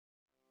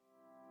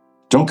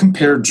Don't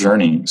compare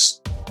journeys.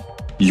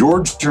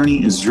 Your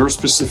journey is your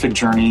specific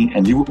journey,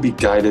 and you will be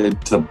guided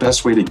to the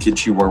best way to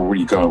get you where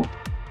you go.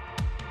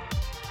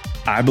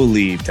 I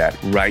believe that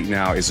right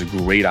now is a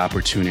great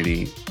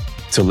opportunity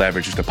to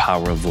leverage the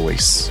power of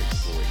voice.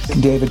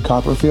 David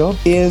Copperfield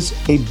is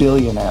a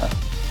billionaire.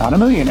 Not a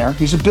millionaire,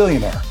 he's a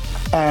billionaire.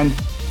 And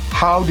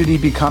how did he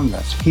become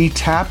this? He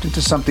tapped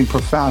into something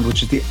profound,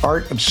 which is the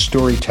art of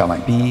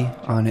storytelling. Be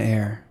on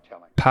Air,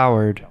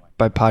 powered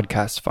by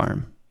Podcast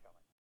Farm.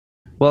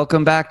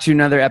 Welcome back to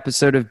another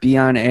episode of Be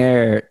on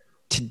Air.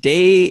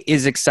 Today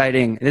is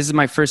exciting. This is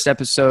my first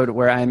episode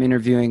where I'm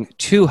interviewing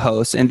two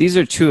hosts, and these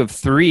are two of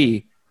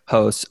three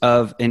hosts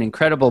of an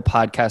incredible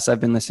podcast I've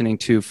been listening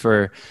to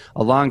for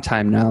a long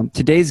time now.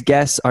 Today's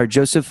guests are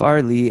Joseph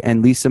R. Lee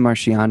and Lisa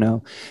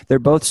Marchiano. They're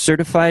both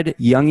certified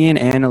Jungian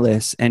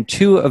analysts and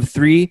two of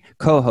three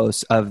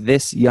co-hosts of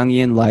This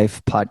Jungian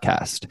Life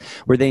podcast,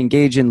 where they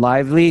engage in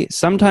lively,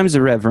 sometimes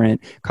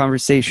irreverent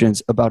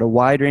conversations about a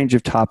wide range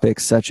of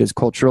topics such as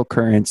cultural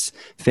currents,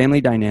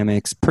 family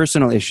dynamics,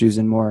 personal issues,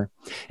 and more,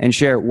 and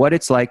share what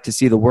it's like to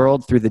see the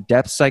world through the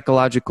depth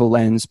psychological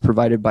lens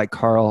provided by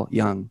Carl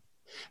Jung.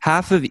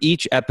 Half of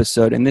each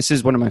episode, and this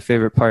is one of my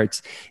favorite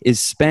parts, is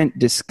spent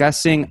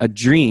discussing a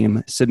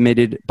dream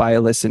submitted by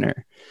a listener.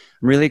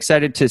 I'm really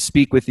excited to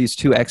speak with these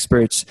two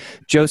experts.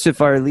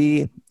 Joseph R.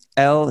 Lee,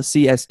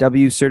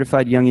 LCSW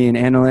Certified Jungian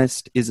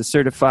Analyst, is a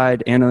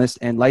certified analyst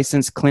and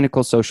licensed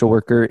clinical social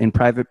worker in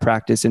private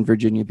practice in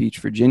Virginia Beach,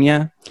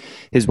 Virginia.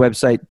 His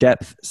website,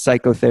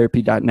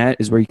 depthpsychotherapy.net,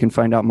 is where you can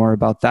find out more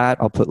about that.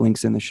 I'll put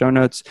links in the show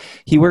notes.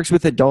 He works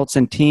with adults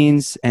and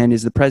teens and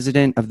is the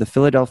president of the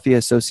Philadelphia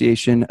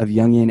Association of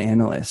Jungian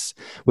Analysts,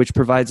 which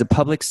provides a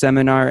public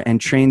seminar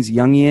and trains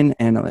Jungian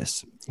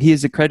analysts. He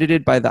is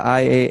accredited by the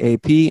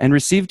IAAP and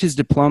received his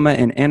diploma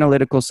in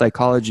analytical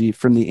psychology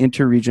from the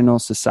Interregional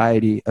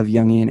Society of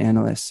Jungian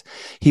Analysts.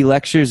 He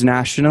lectures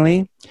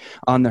nationally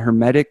on the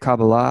Hermetic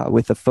Kabbalah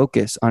with a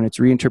focus on its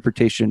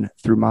reinterpretation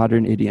through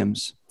modern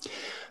idioms.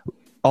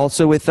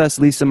 Also with us,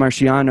 Lisa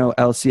Marchiano,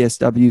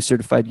 LCSW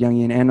Certified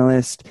Jungian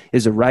Analyst,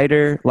 is a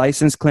writer,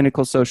 licensed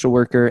clinical social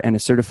worker, and a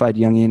certified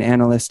Jungian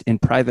Analyst in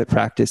private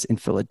practice in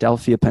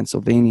Philadelphia,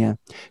 Pennsylvania.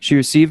 She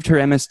received her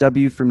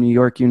MSW from New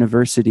York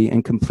University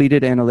and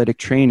completed analytic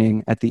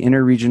training at the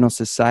Interregional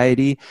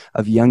Society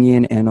of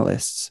Jungian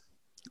Analysts.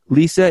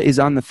 Lisa is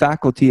on the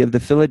faculty of the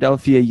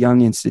Philadelphia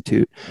Jung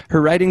Institute.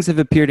 Her writings have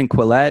appeared in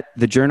Quillette,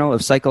 the Journal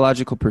of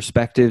Psychological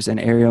Perspectives, and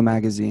Aereo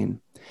magazine.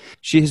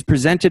 She has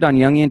presented on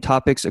Jungian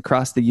topics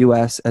across the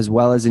U.S. as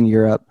well as in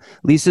Europe.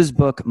 Lisa's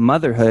book,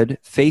 Motherhood,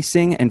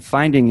 Facing and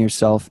Finding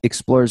Yourself,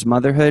 explores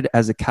motherhood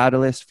as a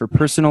catalyst for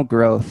personal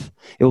growth.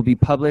 It will be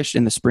published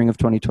in the spring of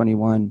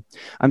 2021.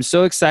 I'm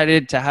so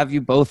excited to have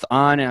you both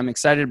on, and I'm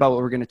excited about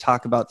what we're going to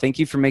talk about. Thank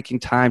you for making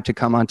time to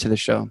come onto the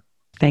show.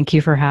 Thank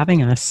you for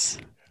having us.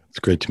 It's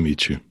great to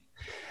meet you.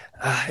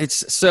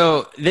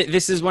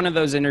 This is one of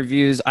those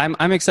interviews.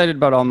 I'm excited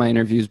about all my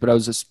interviews, but I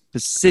was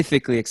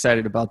specifically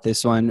excited about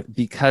this one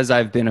because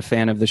I've been a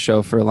fan of the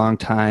show for a long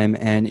time,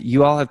 and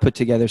you all have put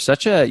together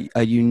such a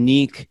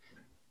unique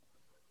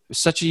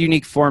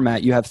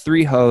format. You have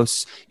three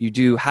hosts. You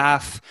do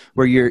half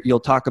where you'll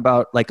talk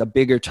about like a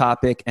bigger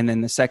topic, and then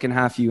the second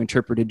half you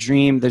interpret a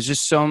dream. There's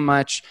just so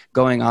much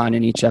going on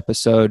in each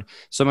episode,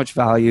 so much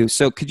value.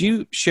 So could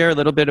you share a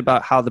little bit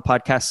about how the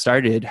podcast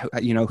started?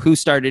 You know, who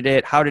started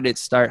it? How did it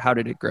start? How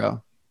did it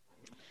grow?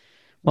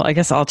 Well, I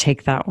guess I'll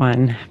take that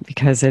one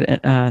because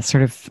it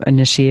sort of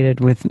initiated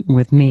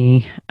with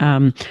me.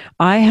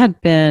 I had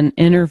been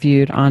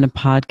interviewed on a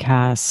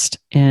podcast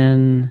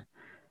in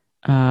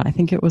I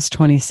think it was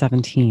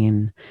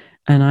 2017,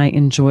 and I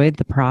enjoyed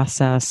the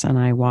process, and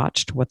I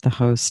watched what the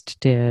host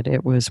did.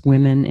 It was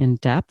Women in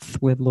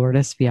Depth with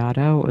Lourdes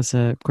Viado. It was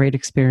a great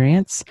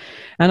experience,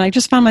 and I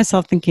just found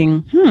myself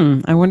thinking,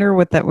 I wonder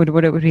what it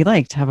would be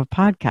like to have a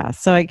podcast.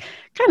 So I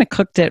kind of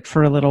cooked it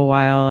for a little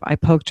while. I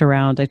poked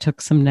around, I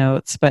took some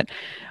notes, but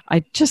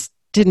I just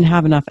didn't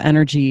have enough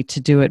energy to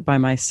do it by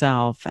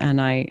myself. And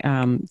I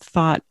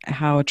thought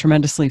how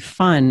tremendously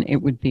fun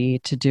it would be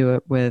to do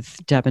it with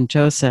Deb and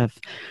Joseph.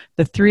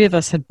 The three of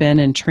us had been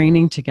in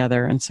training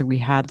together, and so we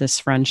had this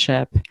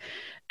friendship.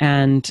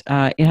 And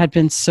it had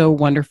been so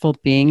wonderful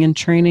being in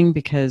training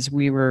because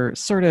we were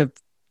sort of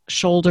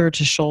shoulder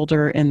to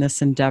shoulder in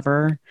this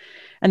endeavor.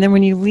 And then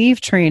when you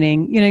leave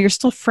training, you're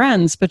still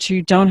friends, but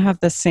you don't have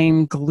the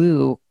same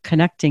glue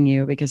connecting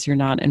you because you're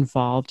not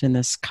involved in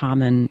this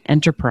common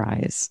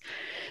enterprise.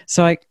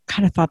 So I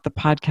kind of thought the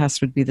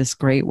podcast would be this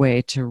great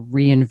way to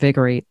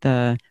reinvigorate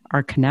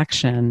our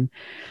connection.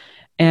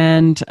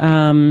 And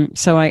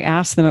so I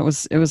asked them, it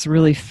was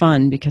really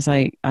fun because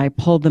I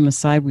pulled them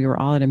aside. We were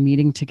all at a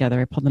meeting together.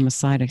 I pulled them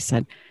aside. I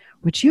said,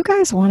 would you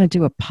guys want to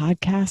do a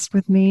podcast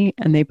with me?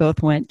 And they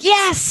both went,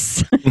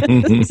 yes.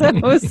 So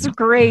it was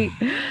great.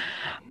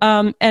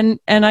 And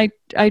I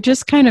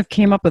just kind of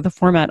came up with a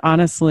format.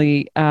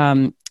 Honestly,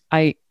 I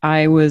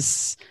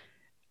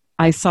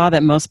saw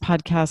that most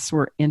podcasts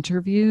were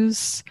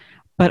interviews,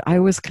 but I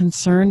was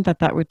concerned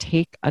that would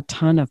take a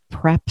ton of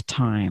prep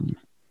time.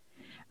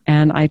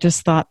 And I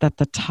just thought that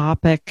the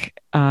topic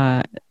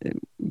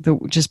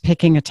just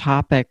picking a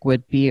topic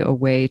would be a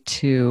way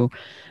to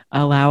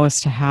allow us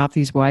to have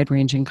these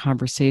wide-ranging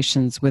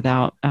conversations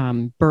without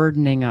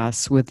burdening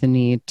us with the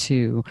need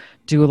to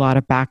do a lot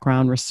of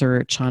background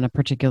research on a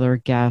particular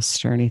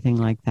guest or anything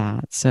like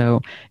that.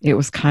 So it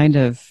was kind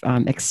of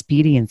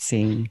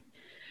expediency.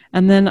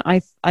 And then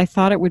I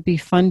thought it would be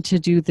fun to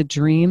do the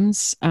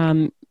dreams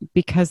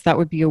because that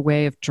would be a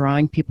way of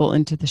drawing people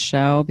into the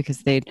show because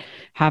they'd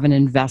have an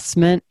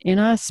investment in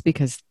us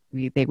because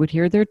they would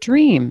hear their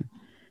dream.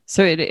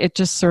 So it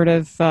just sort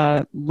of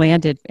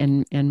landed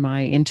in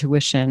my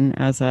intuition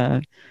as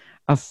a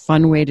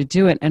fun way to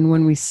do it. And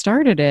when we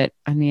started it,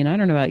 I mean, I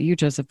don't know about you,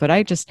 Joseph, but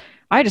I just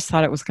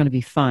thought it was going to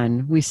be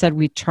fun. We said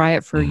we'd try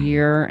it for a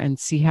year and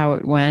see how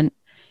it went.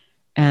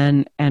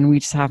 And we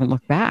just haven't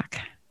looked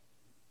back.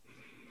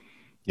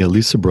 Yeah,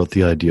 Lisa brought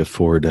the idea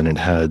forward and it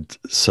had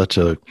such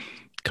a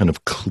kind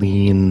of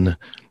clean,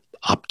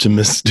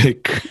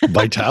 optimistic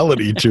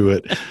vitality to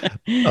it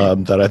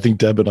that I think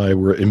Deb and I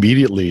were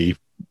immediately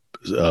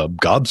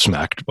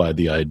gobsmacked by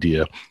the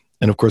idea.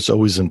 And of course,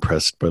 always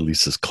impressed by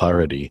Lisa's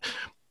clarity.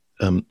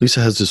 Lisa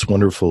has this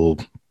wonderful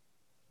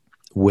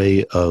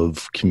way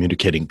of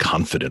communicating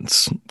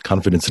confidence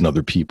in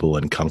other people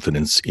and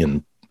confidence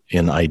in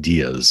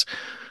ideas.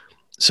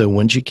 So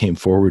when she came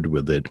forward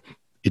with it,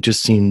 it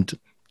just seemed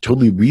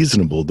totally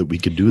reasonable that we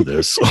could do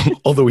this,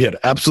 although we had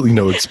absolutely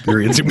no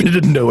experience and we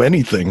didn't know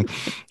anything.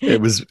 It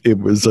was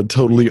a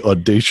totally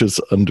audacious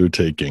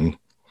undertaking.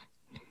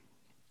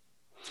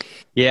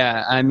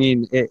 Yeah, I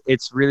mean,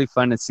 it's really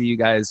fun to see you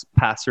guys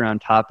pass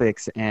around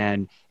topics,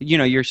 and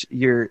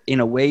you're in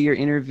a way you're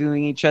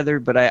interviewing each other,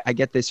 but I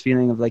get this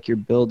feeling of like you're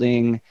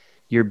building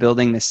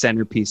the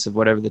centerpiece of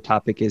whatever the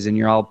topic is, and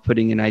you're all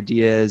putting in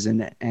ideas,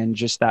 and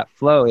just that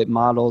flow, it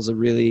models a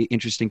really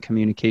interesting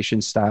communication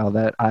style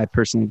that I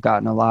personally have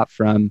gotten a lot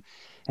from,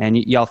 and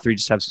y'all three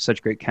just have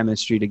such great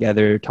chemistry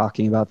together,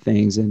 talking about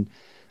things, and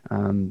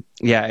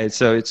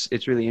so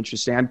it's really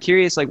interesting. I'm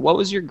curious, like, what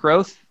was your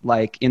growth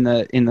like in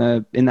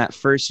that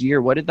first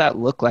year? What did that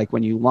look like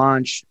when you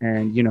launched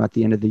and, at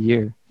the end of the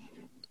year?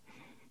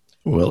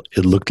 Well,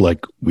 it looked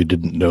like we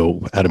didn't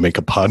know how to make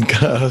a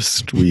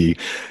podcast. We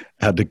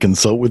had to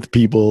consult with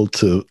people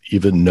to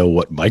even know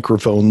what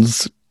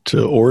microphones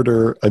to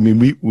order. I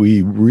mean,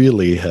 we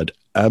really had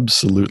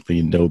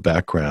absolutely no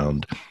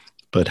background,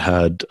 but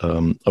had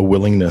a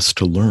willingness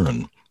to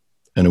learn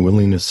and a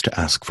willingness to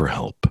ask for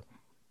help.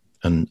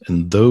 And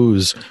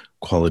those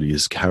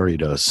qualities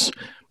carried us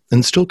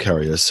and still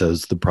carry us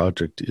as the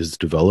project is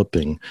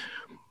developing,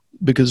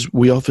 because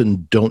we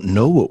often don't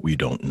know what we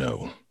don't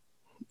know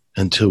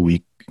until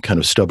we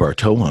kind of stub our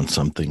toe on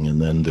something, and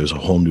then there's a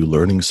whole new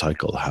learning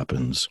cycle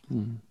happens.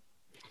 Mm-hmm.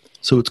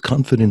 So it's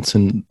confidence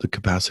in the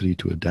capacity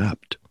to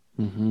adapt.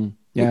 Mm-hmm.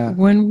 Yeah.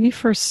 When we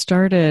first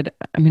started,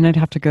 I mean, I'd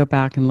have to go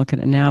back and look at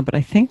it now, but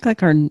I think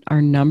like our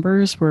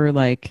numbers were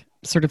like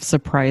sort of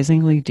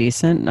surprisingly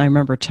decent. I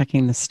remember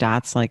checking the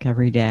stats like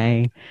every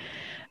day.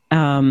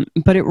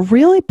 But it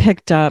really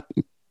picked up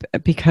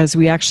because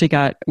we actually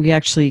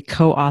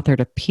co-authored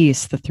a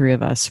piece, the three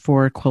of us,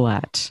 for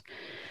Quillette,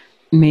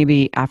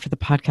 maybe after the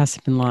podcast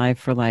had been live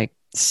for like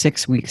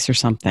 6 weeks or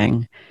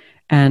something.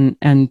 And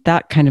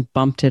that kind of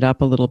bumped it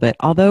up a little bit.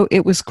 Although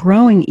it was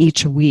growing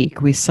each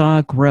week, we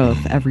saw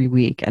growth every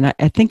week. And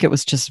I think it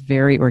was just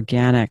very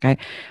organic. I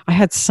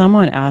had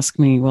someone ask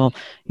me, well,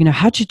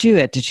 how'd you do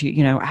it? Did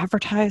you,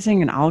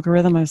 advertising and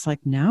algorithm? I was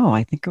like, no,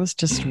 I think it was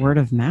just word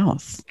of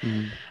mouth.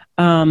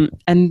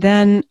 And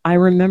then I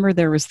remember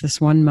there was this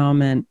one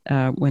moment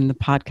when the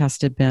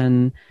podcast had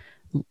been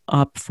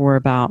up for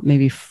about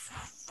maybe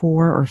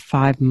 4 or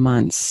 5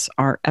 months,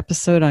 our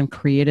episode on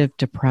creative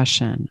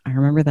depression. I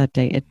remember that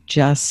day. It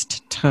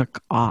just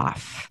took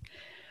off.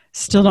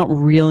 Still don't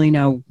really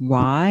know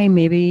why.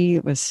 Maybe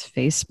it was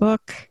Facebook.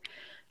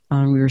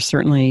 We were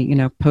certainly,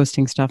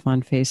 posting stuff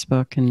on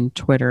Facebook and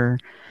Twitter.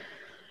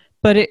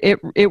 But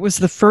it was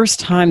the first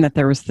time that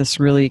there was this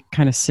really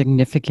kind of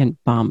significant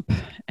bump.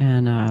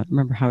 And I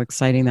remember how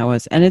exciting that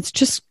was. And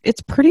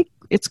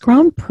it's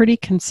grown pretty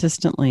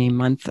consistently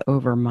month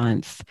over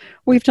month.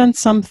 We've done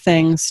some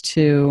things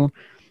to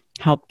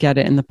help get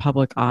it in the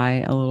public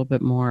eye a little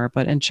bit more,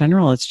 but in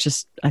general, it's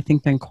just, I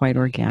think, been quite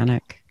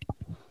organic.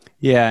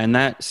 Yeah, and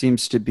that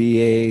seems to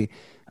be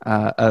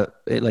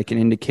like an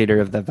indicator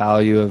of the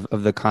value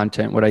of the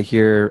content. What I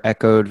hear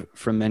echoed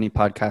from many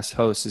podcast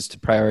hosts is to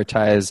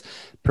prioritize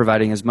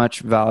providing as much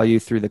value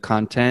through the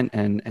content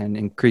and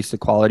increase the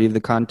quality of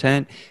the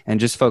content, and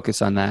just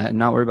focus on that and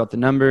not worry about the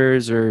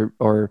numbers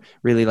or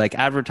really like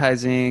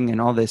advertising and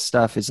all this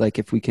stuff. Is like,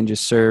 if we can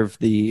just serve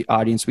the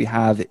audience we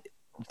have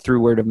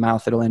through word of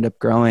mouth, it'll end up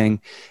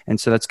growing. And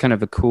so that's kind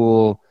of a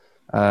cool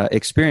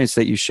experience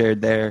that you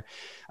shared there.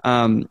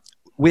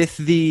 With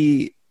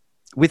the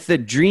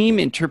dream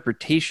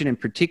interpretation in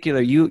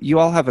particular, you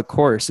all have a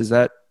course, is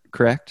that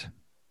correct?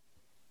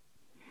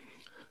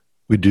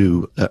 We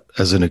do,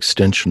 as an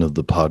extension of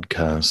the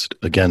podcast.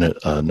 Again,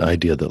 an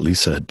idea that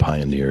Lisa had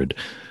pioneered,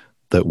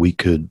 that we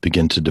could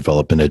begin to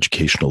develop an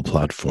educational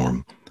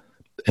platform.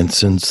 And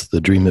since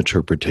the dream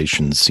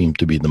interpretations seem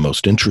to be the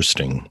most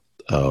interesting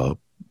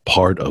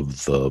part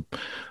of the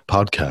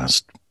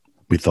podcast,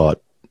 we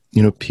thought,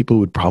 people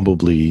would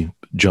probably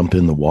jump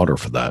in the water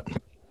for that.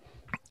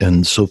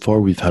 And so far,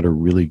 we've had a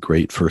really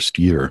great first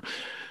year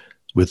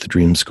with the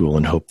Dream School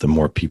and hope that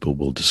more people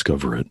will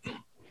discover it.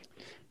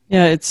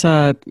 Yeah, it's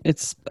a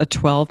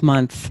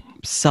 12-month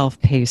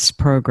self-paced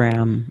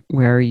program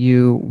where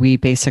we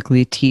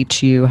basically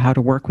teach you how to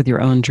work with your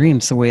own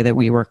dreams the way that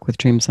we work with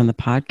dreams on the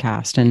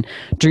podcast. And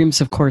dreams,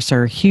 of course,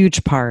 are a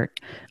huge part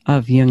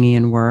of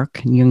Jungian work,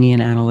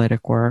 Jungian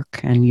analytic work,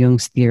 and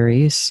Jung's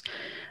theories.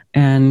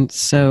 And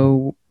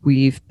so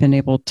we've been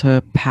able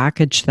to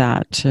package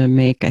that to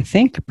make, I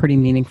think, a pretty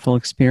meaningful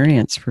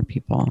experience for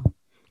people.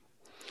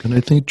 And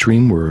I think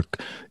dream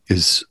work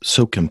is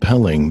so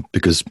compelling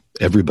because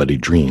everybody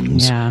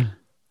dreams. Yeah.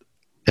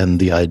 And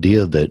the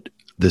idea that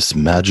this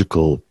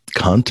magical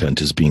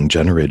content is being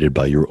generated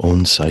by your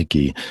own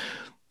psyche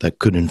that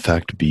could in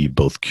fact be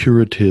both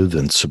curative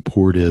and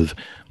supportive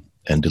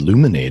and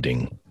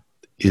illuminating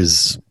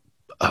is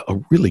a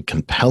really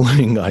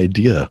compelling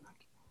idea.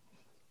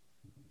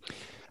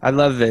 I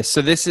love this.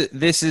 So this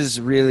is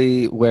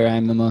really where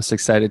I'm the most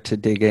excited to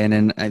dig in,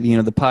 and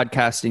the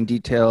podcasting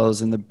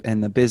details and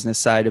the business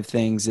side of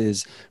things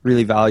is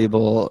really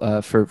valuable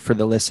for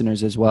the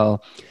listeners as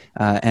well.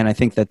 And I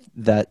think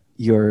that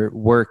your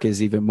work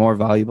is even more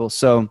valuable.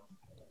 So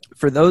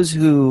for those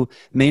who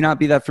may not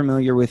be that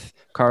familiar with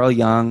Carl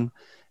Jung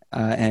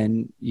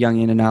and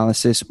Jungian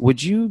analysis,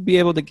 would you be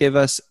able to give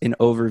us an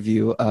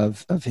overview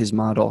of his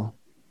model?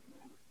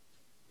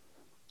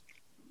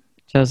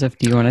 Joseph,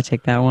 do you want to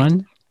take that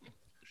one?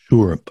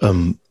 Sure.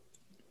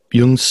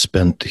 Jung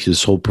spent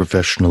his whole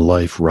professional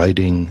life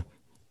writing,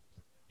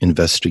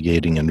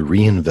 investigating, and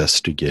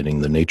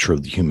reinvestigating the nature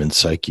of the human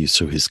psyche,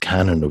 so his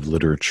canon of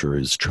literature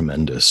is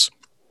tremendous.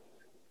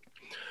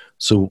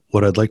 So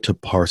what I'd like to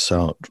parse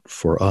out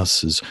for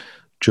us is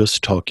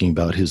just talking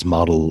about his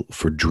model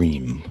for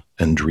dream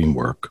and dream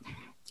work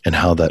and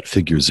how that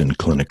figures in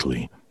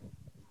clinically.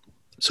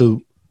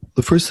 So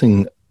the first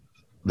thing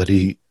that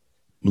he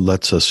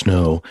lets us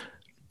know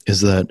is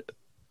that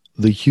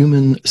the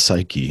human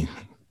psyche,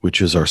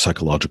 which is our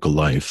psychological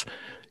life,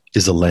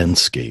 is a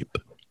landscape,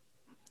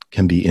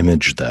 can be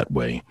imaged that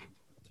way.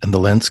 And the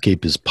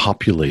landscape is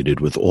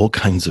populated with all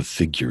kinds of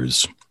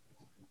figures.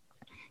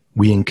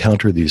 We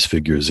encounter these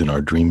figures in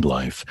our dream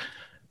life,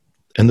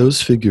 and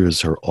those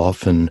figures are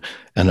often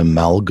an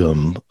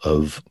amalgam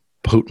of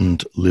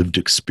potent lived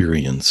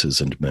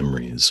experiences and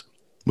memories,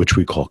 which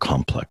we call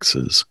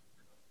complexes.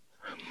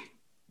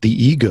 The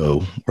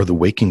ego, or the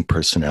waking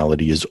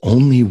personality, is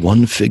only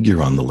one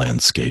figure on the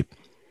landscape,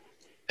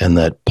 and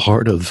that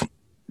part of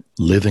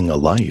living a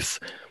life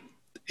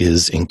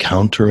is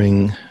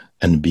encountering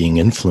and being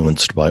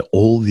influenced by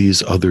all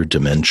these other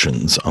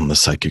dimensions on the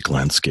psychic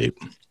landscape.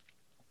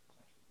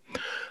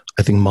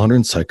 I think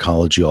modern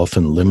psychology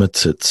often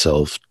limits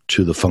itself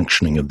to the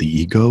functioning of the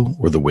ego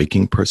or the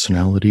waking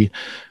personality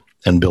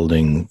and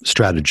building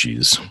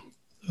strategies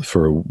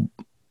for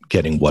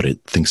getting what it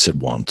thinks it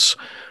wants.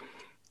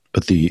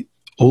 But the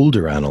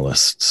older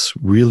analysts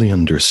really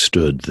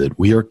understood that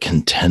we are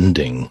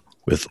contending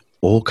with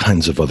all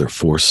kinds of other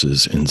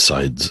forces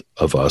inside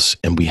of us,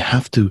 and we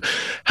have to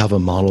have a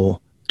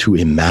model to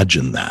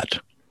imagine that,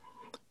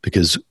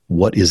 because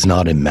what is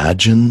not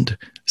imagined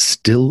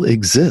still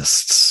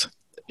exists.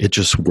 It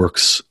just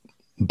works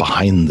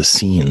behind the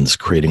scenes,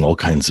 creating all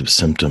kinds of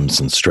symptoms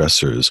and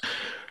stressors.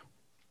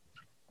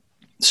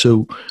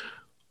 So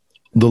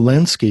the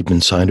landscape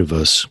inside of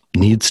us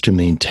needs to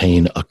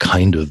maintain a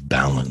kind of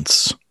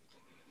balance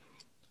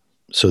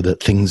so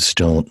that things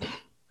don't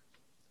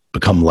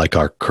become like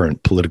our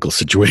current political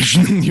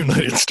situation in the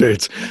United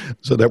States,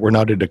 so that we're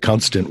not in a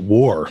constant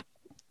war,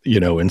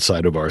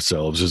 inside of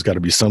ourselves. There's got to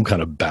be some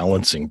kind of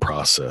balancing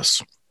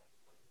process.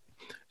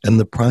 And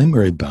the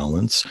primary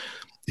balance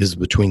is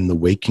between the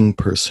waking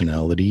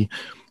personality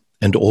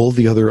and all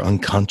the other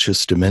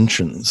unconscious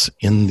dimensions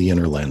in the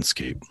inner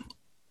landscape.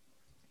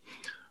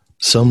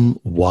 Some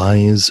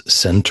wise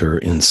center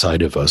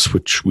inside of us,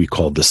 which we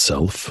call the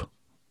self,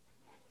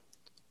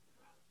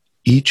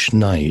 each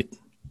night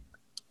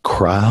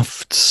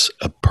crafts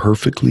a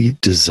perfectly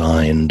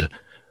designed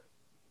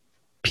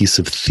piece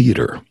of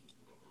theater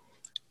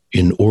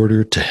in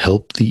order to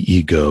help the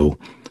ego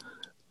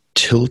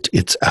tilt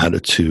its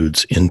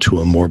attitudes into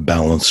a more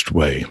balanced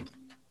way.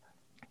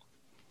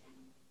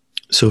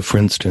 So, for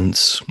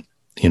instance,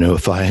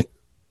 if I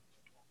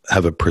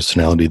have a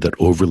personality that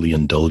overly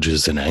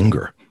indulges in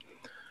anger,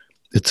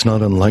 it's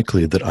not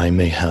unlikely that I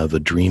may have a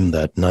dream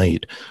that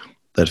night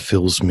that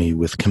fills me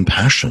with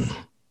compassion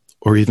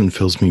or even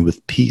fills me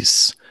with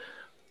peace,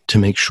 to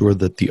make sure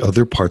that the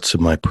other parts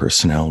of my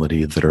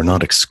personality that are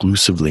not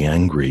exclusively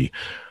angry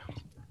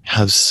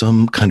have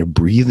some kind of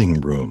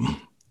breathing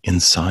room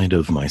inside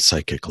of my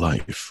psychic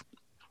life.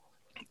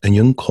 And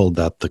Jung called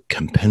that the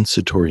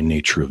compensatory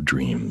nature of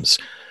dreams.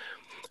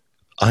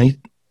 I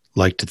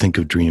like to think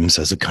of dreams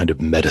as a kind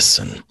of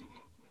medicine,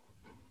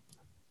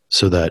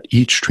 so that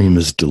each dream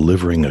is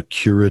delivering a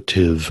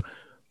curative,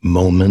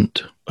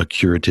 moment, a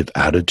curative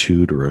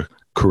attitude, or a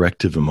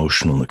corrective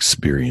emotional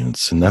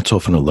experience. And that's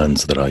often a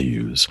lens that I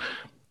use.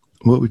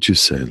 What would you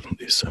say,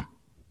 Lisa?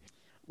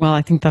 Well,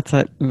 I think that's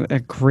a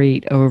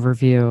great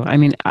overview. I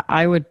mean,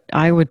 I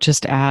would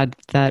just add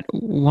that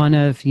one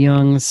of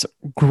Jung's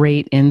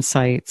great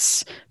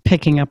insights,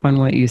 picking up on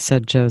what you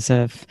said,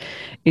 Joseph,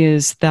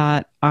 is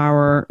that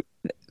our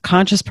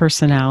conscious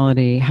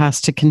personality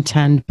has to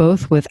contend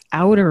both with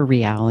outer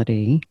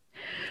reality,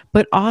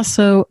 but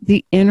also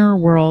the inner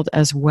world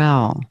as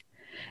well.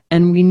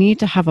 And we need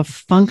to have a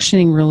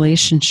functioning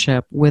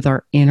relationship with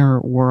our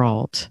inner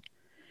world.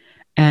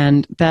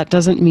 And that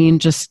doesn't mean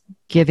just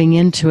giving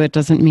into it,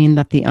 doesn't mean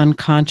that the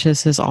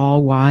unconscious is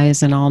all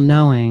wise and all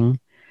knowing,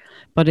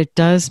 but it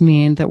does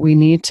mean that we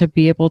need to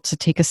be able to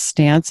take a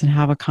stance and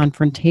have a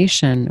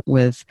confrontation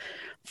with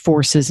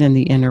forces in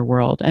the inner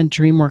world. And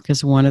dream work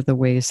is one of the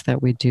ways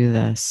that we do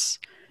this.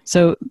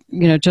 So,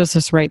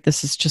 Joseph's right,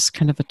 this is just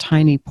kind of a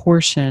tiny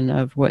portion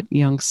of what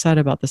Jung said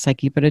about the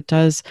psyche, but it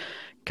does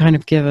kind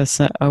of give us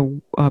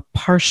a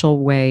partial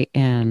way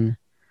in.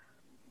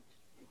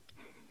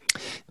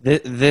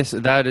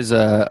 That is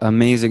an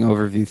amazing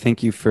overview.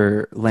 Thank you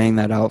for laying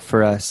that out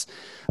for us.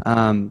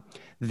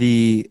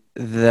 The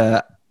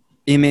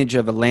image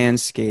of a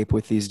landscape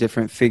with these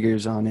different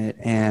figures on it,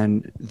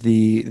 and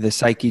the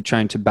psyche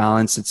trying to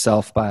balance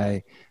itself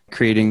by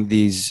creating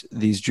these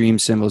dream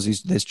symbols,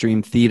 this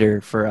dream theater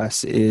for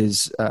us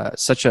is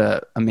such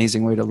a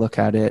amazing way to look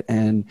at it.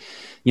 And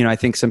I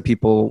think some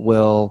people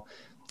will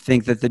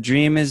think that the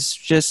dream is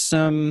just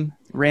some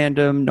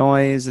random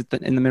noise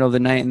in the middle of the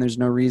night and there's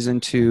no reason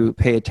to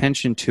pay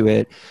attention to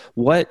it.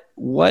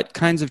 What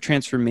kinds of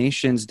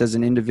transformations does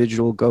an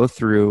individual go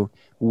through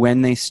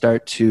when they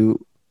start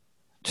to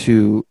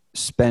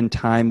spend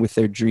time with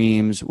their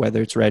dreams,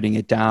 whether it's writing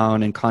it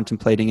down and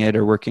contemplating it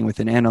or working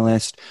with an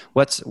analyst?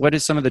 What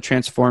is some of the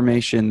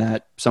transformation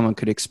that someone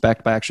could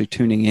expect by actually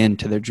tuning in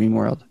to their dream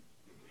world?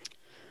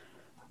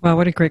 Well,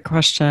 what a great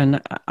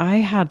question. I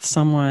had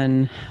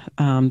someone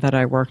that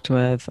I worked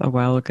with a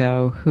while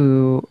ago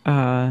who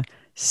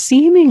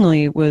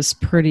seemingly was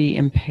pretty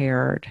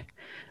impaired.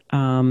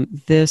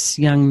 This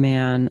young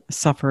man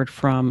suffered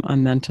from a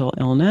mental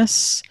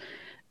illness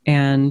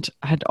and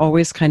had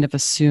always kind of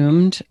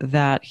assumed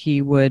that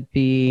he would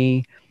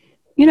be,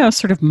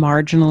 sort of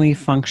marginally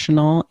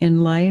functional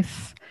in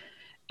life.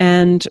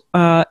 And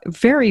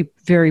very,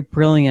 very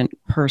brilliant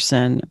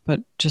person, but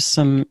just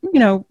some,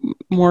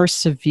 more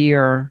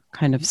severe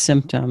kind of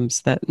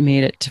symptoms that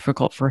made it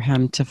difficult for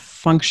him to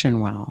function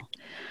well.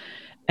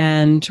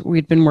 And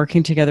we'd been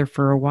working together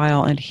for a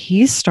while, and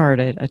he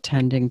started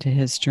attending to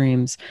his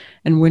dreams.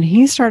 And when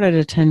he started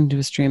attending to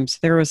his dreams,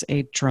 there was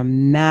a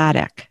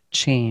dramatic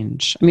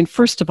change. I mean,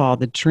 first of all,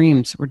 the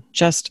dreams were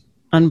just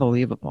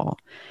unbelievable.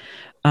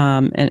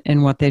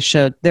 And what they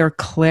showed, their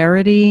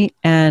clarity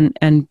and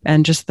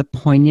just the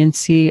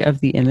poignancy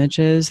of the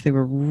images, they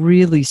were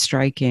really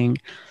striking.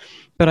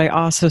 But I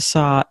also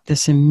saw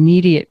this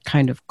immediate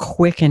kind of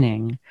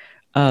quickening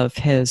of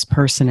his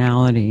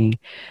personality.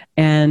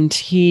 And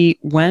he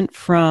went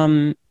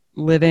from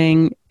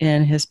living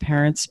in his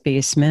parents'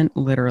 basement,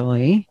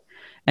 literally,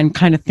 and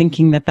kind of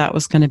thinking that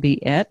was going to be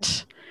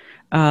it,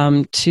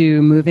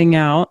 to moving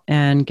out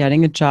and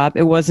getting a job.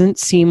 It wasn't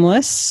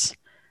seamless.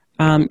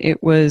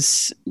 It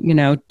was,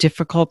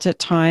 difficult at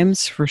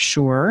times for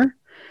sure,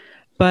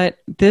 but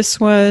this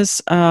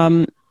was,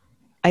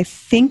 I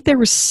think there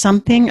was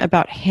something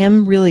about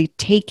him really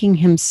taking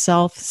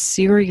himself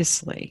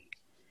seriously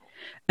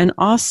and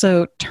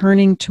also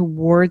turning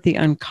toward the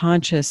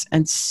unconscious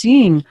and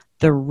seeing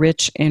the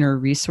rich inner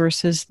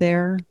resources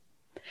there.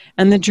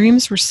 And the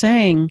dreams were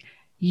saying,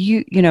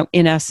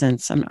 in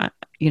essence,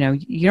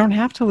 you don't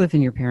have to live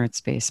in your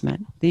parents'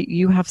 basement.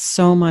 You have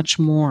so much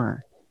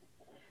more.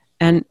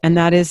 And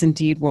that is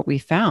indeed what we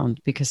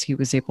found, because he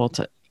was able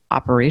to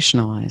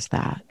operationalize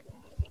that.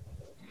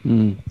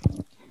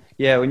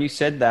 Yeah, when you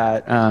said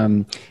that,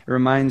 it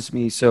reminds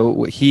me.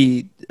 So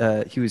he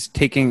was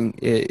taking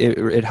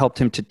it helped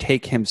him to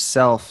take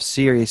himself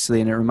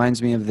seriously, and it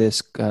reminds me of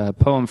this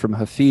poem from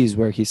Hafiz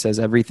where he says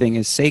everything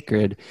is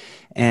sacred,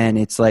 and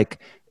it's like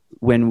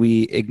when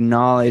we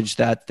acknowledge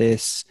that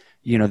this,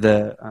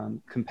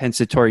 the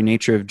compensatory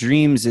nature of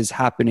dreams is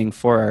happening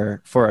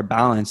for our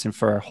balance and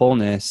for our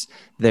wholeness,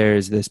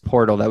 there's this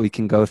portal that we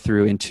can go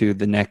through into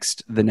the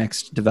next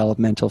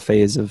developmental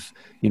phase of,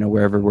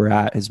 wherever we're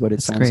at, is what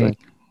it sounds like.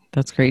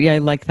 That's great. Yeah, I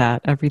like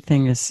that.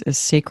 Everything is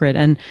sacred,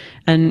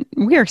 and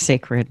we are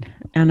sacred,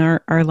 and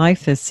our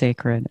life is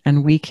sacred,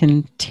 and we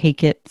can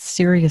take it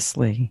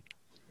seriously.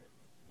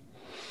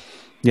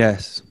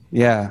 Yes.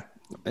 Yeah.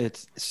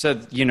 It's so,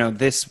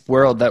 this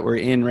world that we're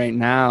in right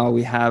now,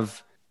 we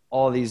have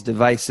all these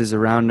devices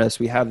around us.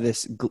 We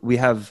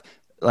have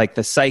like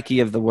the psyche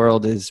of the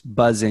world is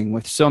buzzing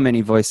with so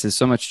many voices,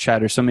 so much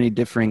chatter, so many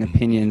differing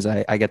opinions.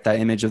 I get that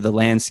image of the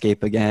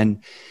landscape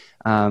again.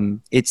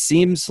 It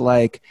seems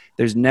like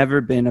there's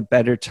never been a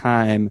better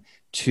time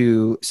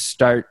to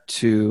start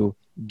to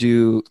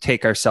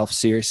take ourselves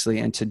seriously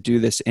and to do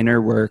this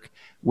inner work,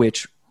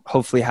 which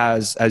hopefully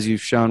has, as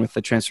you've shown with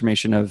the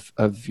transformation of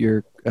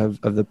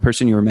the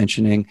person you were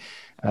mentioning,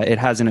 it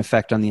has an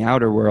effect on the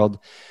outer world.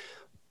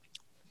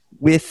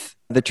 With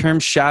the term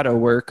shadow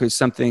work is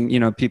something,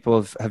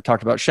 people have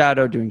talked about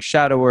doing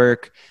shadow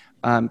work.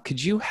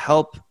 Could you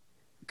help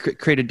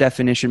create a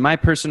definition? My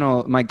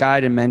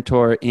guide and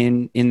mentor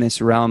in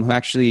this realm, who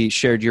actually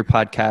shared your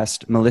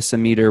podcast, Melissa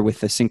Meter, with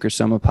the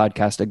Synchrosoma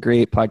podcast, a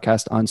great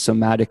podcast on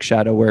somatic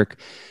shadow work,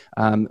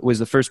 was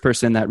the first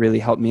person that really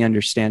helped me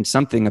understand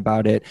something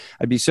about it.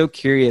 I'd be so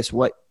curious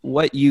what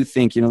you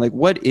think,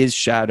 what is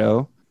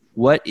shadow?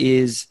 What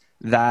is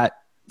that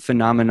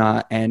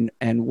phenomena, and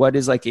what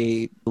is like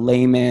a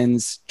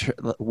layman's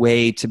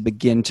way to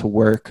begin to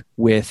work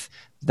with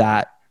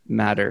that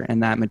matter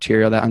and that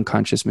material, that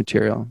unconscious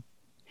material?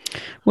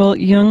 Well,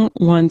 Jung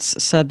once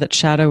said that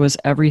shadow is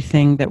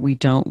everything that we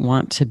don't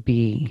want to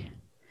be.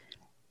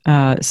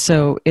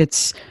 So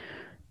it's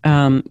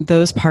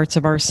those parts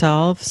of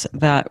ourselves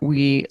that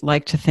we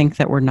like to think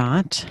that we're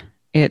not.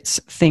 It's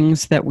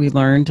things that we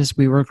learned as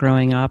we were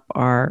growing up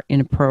are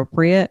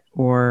inappropriate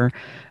or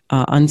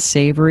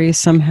unsavory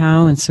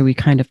somehow, and so we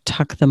kind of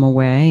tuck them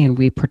away and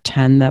we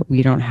pretend that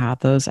we don't have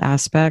those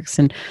aspects.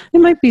 And it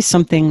might be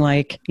something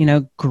like,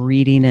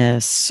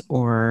 greediness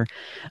or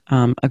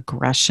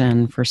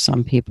aggression for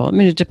some people. I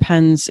mean, it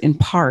depends in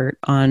part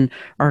on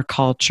our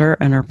culture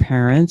and our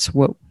parents,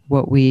 what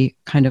we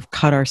kind of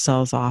cut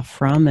ourselves off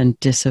from and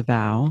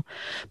disavow.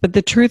 But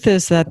the truth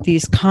is that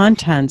these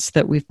contents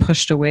that we've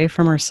pushed away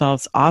from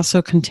ourselves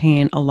also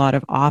contain a lot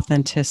of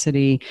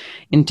authenticity,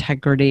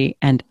 integrity,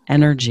 and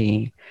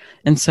energy.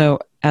 And so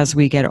as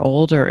we get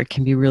older, it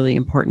can be really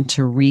important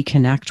to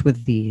reconnect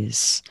with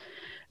these.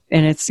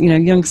 And it's,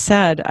 Jung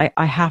said,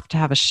 I have to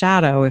have a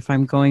shadow if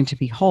I'm going to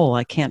be whole.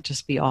 I can't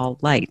just be all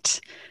light.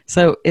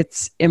 So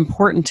it's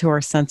important to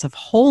our sense of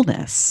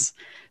wholeness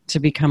to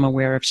become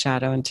aware of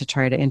shadow and to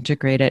try to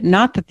integrate it.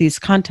 Not that these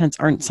contents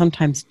aren't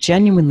sometimes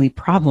genuinely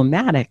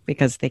problematic,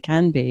 because they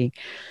can be.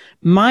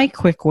 My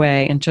quick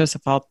way, and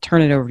Joseph, I'll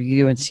turn it over to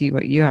you and see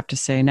what you have to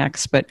say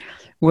next, but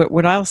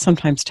what I'll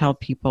sometimes tell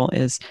people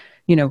is,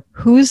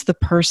 who's the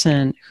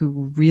person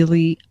who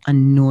really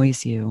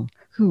annoys you,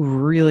 who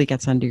really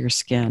gets under your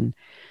skin?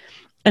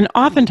 And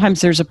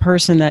oftentimes there's a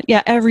person that,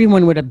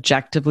 everyone would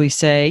objectively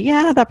say,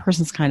 that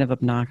person's kind of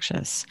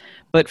obnoxious.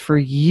 But for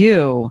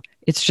you,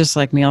 it's just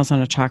like nails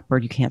on a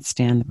chalkboard. You can't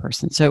stand the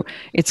person. So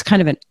it's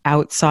kind of an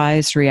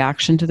outsized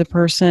reaction to the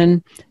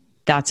person.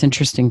 That's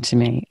interesting to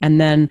me.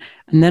 And then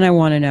I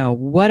want to know,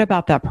 what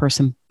about that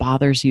person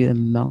bothers you the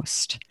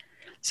most?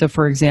 So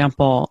for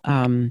example,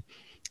 I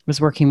was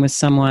working with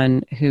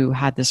someone who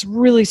had this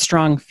really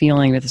strong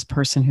feeling with this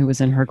person who was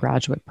in her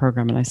graduate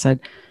program. And I said,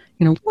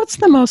 what's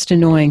the most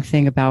annoying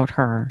thing about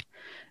her?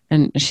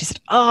 And she said,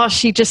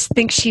 she just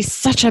thinks she's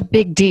such a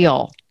big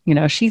deal.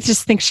 She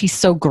just thinks she's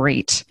so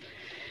great.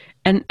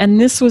 And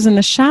this was in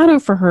the shadow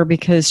for her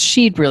because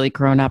she'd really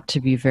grown up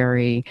to be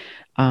very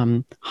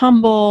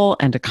humble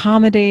and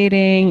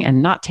accommodating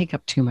and not take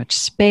up too much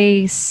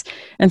space.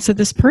 And so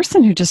this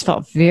person who just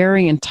felt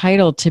very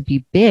entitled to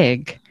be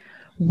big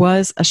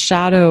was a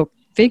shadow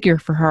figure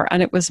for her.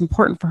 And it was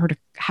important for her to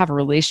have a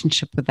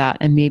relationship with that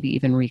and maybe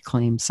even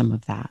reclaim some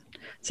of that.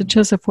 So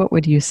Joseph, what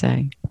would you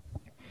say?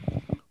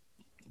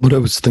 What I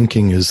was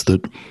thinking is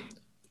that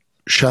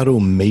shadow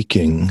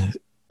making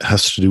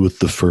has to do with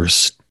the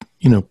first,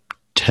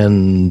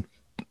 10,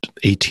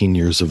 18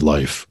 years of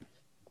life.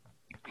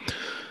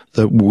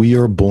 That we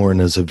are born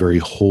as a very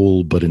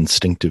whole but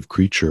instinctive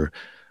creature.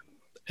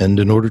 And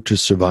in order to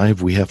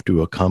survive, we have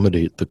to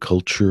accommodate the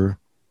culture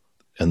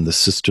and the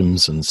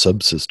systems and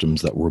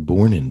subsystems that we're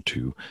born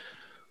into.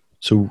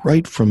 So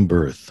right from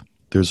birth,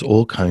 there's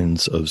all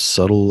kinds of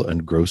subtle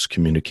and gross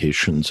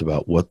communications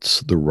about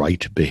what's the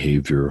right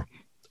behavior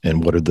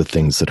and what are the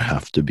things that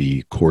have to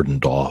be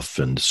cordoned off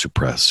and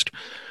suppressed.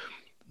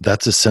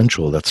 That's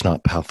essential. That's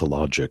not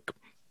pathologic.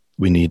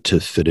 We need to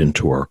fit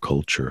into our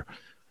culture.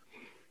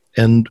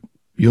 And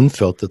Jung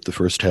felt that the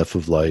first half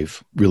of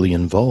life really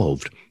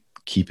involved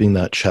keeping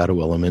that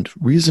shadow element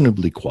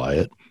reasonably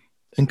quiet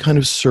and kind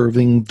of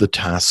serving the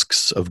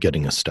tasks of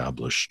getting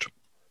established.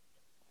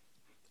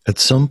 At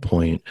some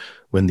point,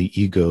 when the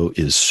ego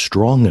is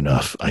strong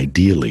enough,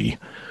 ideally,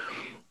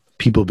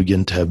 people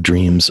begin to have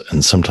dreams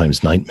and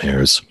sometimes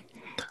nightmares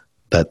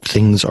that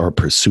things are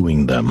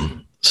pursuing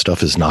them.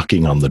 Stuff is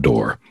knocking on the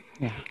door.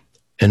 Yeah.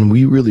 And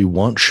we really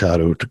want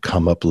shadow to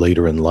come up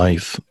later in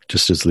life,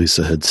 just as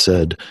Lisa had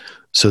said,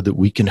 so that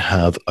we can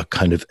have a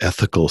kind of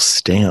ethical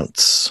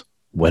stance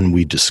when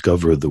we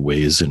discover the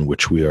ways in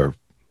which we are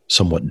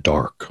somewhat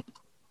dark.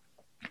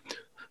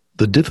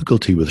 The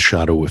difficulty with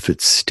shadow, if it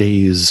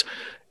stays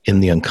in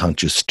the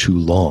unconscious too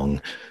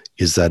long,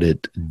 is that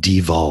it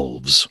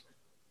devolves.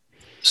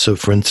 So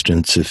for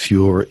instance, if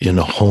you're in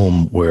a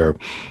home where,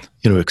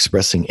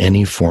 expressing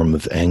any form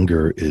of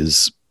anger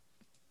is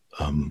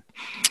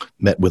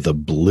met with a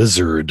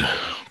blizzard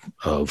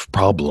of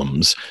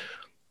problems,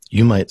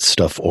 you might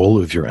stuff all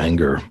of your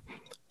anger.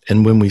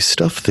 And when we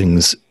stuff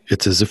things,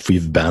 it's as if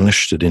we've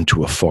banished it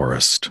into a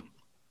forest.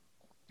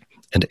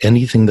 And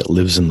anything that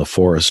lives in the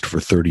forest for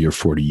 30 or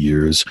 40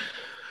 years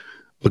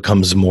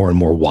becomes more and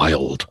more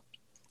wild.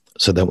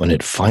 So that when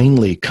it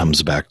finally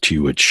comes back to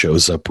you, it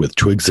shows up with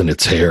twigs in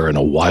its hair and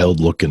a wild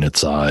look in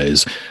its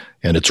eyes,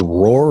 and it's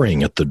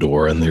roaring at the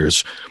door, and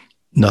there's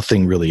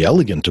nothing really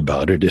elegant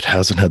about it. It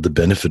hasn't had the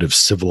benefit of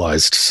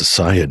civilized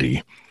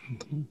society.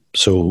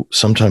 So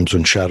sometimes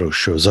when shadow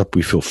shows up,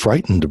 we feel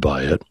frightened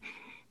by it.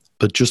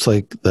 But just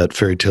like that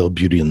fairy tale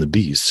Beauty and the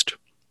Beast,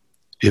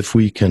 if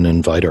we can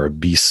invite our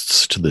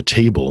beasts to the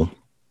table,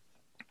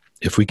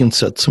 if we can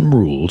set some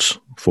rules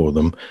for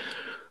them,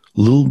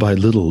 little by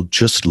little,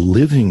 just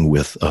living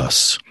with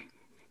us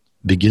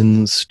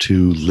begins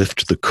to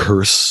lift the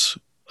curse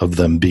of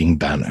them being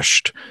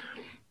banished.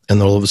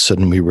 And all of a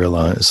sudden we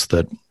realize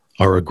that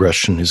our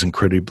aggression is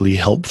incredibly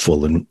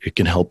helpful, and it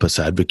can help us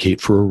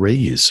advocate for a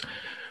raise,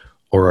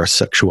 or our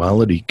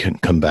sexuality can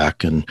come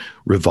back and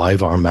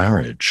revive our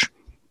marriage,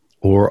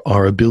 or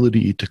our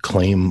ability to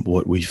claim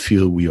what we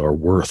feel we are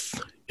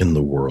worth in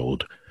the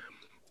world,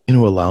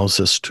 allows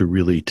us to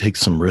really take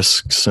some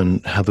risks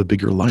and have a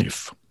bigger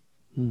life.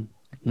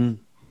 Mm-hmm.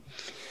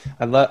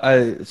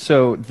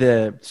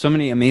 So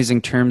many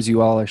amazing terms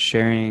you all are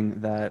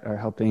sharing that are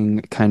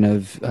helping kind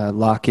of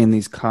lock in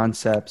these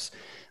concepts.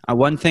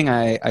 One thing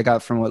I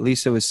got from what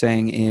Lisa was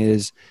saying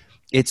is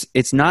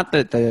it's not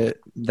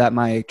that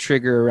my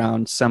trigger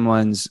around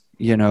someone's,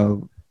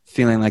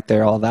 feeling like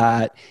they're all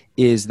that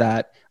is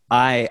that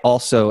I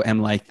also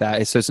am like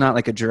that. So it's not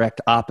like a direct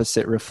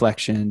opposite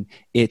reflection.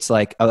 It's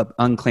like an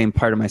unclaimed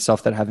part of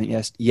myself that I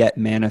haven't yet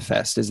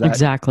manifest. Is that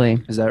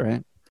exactly? Is that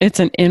right? It's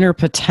an inner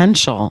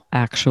potential,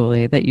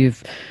 actually, that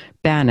you've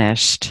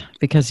banished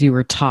because you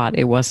were taught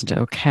it wasn't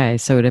okay.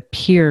 So it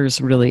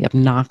appears really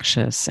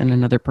obnoxious in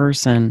another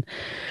person,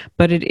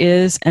 but it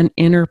is an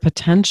inner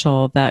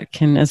potential that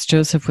can, as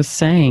Joseph was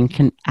saying,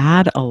 can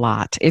add a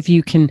lot if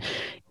you can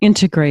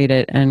integrate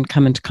it and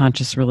come into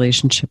conscious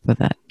relationship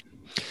with it.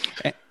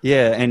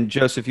 Yeah, and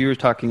Joseph, you were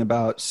talking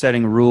about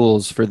setting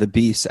rules for the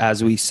beasts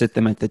as we sit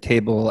them at the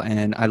table,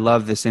 and I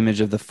love this image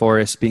of the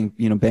forest being,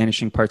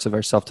 banishing parts of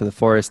ourselves to the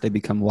forest. They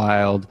become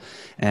wild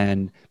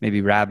and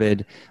maybe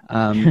rabid,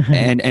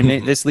 and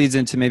this leads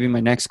into maybe my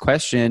next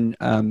question.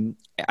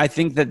 I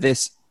think that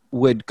this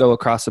would go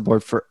across the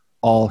board for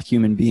all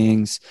human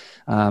beings.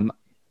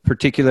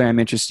 Particularly, I'm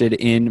interested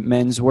in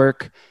men's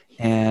work,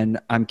 and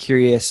I'm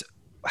curious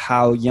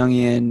how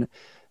Jungian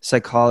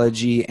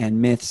psychology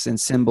and myths and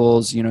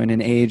symbols, in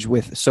an age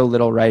with so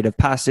little rite of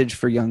passage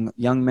for young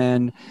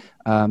men,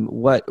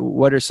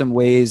 what are some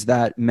ways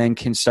that men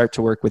can start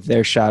to work with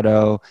their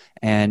shadow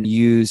and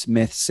use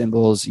myths,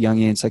 symbols,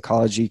 Jungian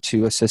psychology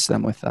to assist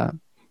them with that?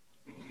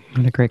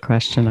 What a great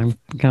question. I'm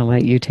going to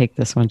let you take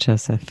this one,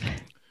 Joseph.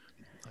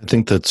 I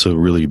think that's a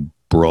really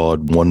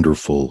broad,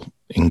 wonderful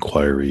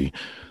inquiry,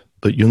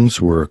 but Jung's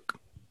work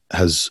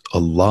has a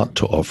lot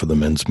to offer the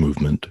men's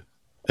movement,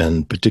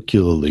 and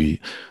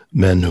particularly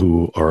men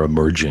who are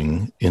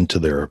emerging into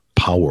their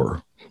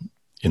power,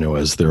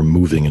 as they're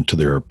moving into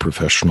their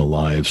professional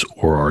lives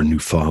or are new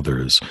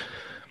fathers.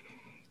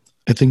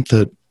 I think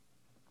that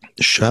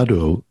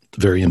shadow,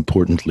 very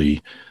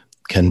importantly,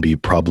 can be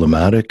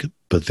problematic,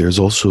 but there's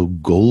also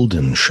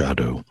golden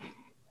shadow.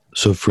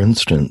 So, for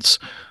instance,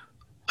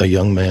 a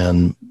young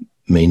man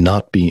may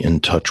not be in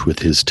touch with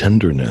his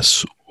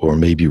tenderness, or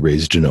may be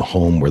raised in a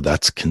home where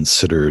that's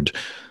considered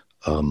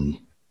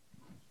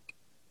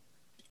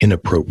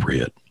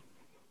inappropriate.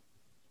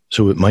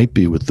 So it might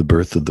be with the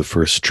birth of the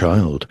first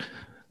child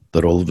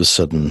that all of a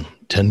sudden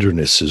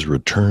tenderness is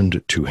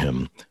returned to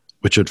him,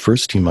 which at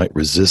first he might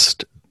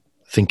resist,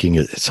 thinking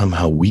it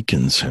somehow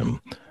weakens him.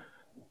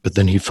 But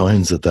then he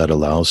finds that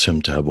allows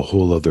him to have a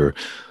whole other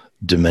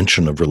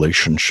dimension of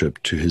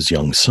relationship to his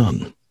young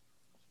son.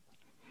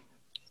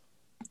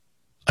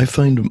 I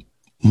find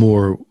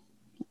more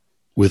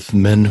with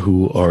men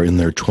who are in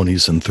their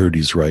 20s and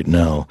 30s right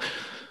now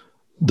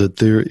that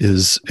there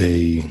is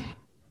a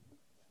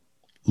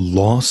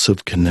loss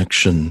of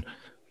connection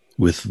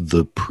with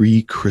the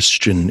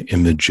pre-Christian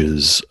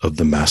images of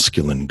the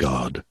masculine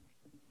God.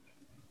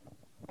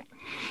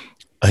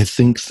 I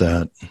think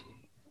that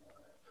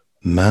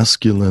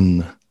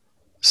masculine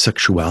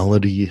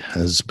sexuality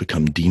has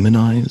become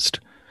demonized,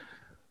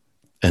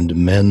 and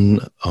men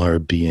are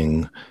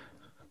being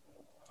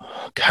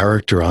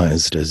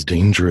characterized as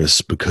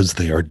dangerous because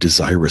they are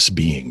desirous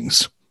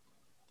beings.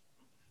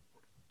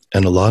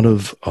 And a lot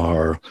of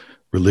our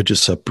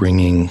religious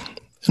upbringing,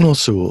 and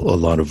also a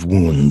lot of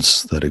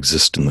wounds that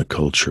exist in the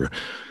culture,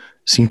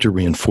 seem to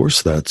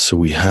reinforce that. So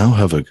we now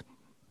have an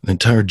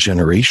entire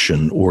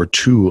generation or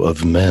two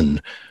of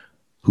men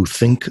who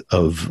think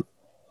of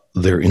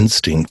their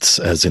instincts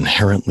as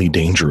inherently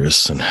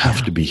dangerous and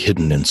have to be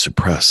hidden and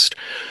suppressed.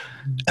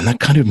 And that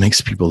kind of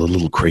makes people a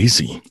little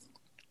crazy.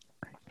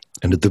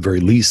 And at the very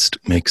least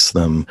makes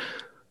them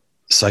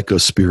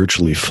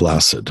psycho-spiritually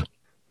flaccid.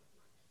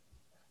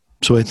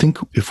 So I think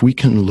if we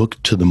can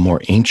look to the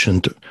more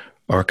ancient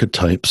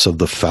archetypes of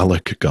the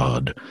phallic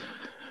god,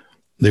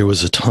 there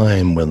was a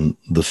time when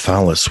the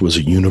phallus was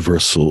a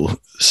universal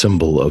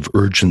symbol of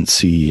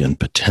urgency and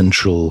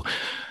potential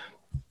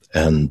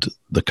and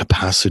the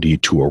capacity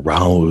to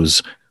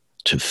arouse,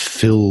 to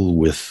fill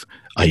with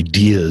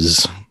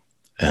ideas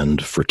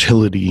and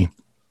fertility.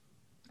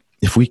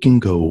 If we can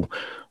go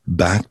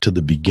back to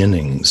the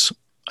beginnings,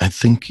 I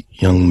think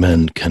young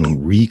men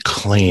can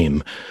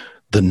reclaim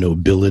the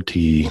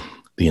nobility,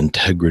 the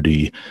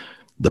integrity,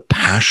 the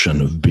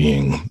passion of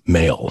being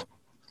male,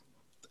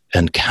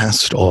 and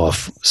cast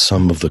off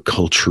some of the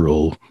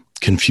cultural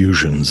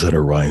confusions that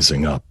are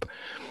rising up.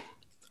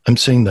 I'm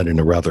saying that in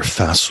a rather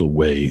facile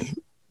way.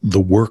 The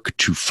work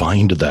to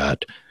find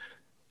that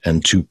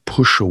and to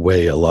push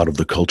away a lot of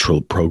the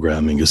cultural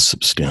programming is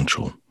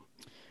substantial.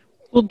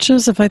 Well,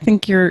 Joseph, I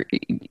think you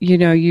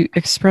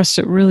expressed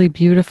it really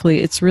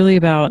beautifully. It's really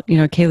about,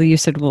 Kaylee, you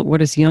said, well, what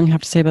does Jung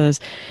have to say about this?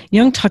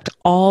 Jung talked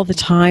all the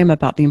time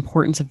about the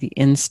importance of the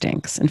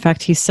instincts. In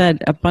fact, he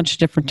said a bunch of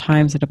different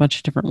times in a bunch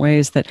of different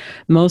ways that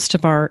most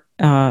of our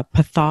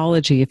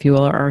pathology, if you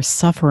will, or our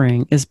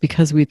suffering is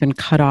because we've been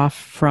cut off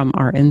from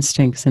our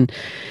instincts. And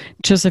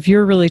Joseph,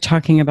 you're really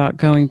talking about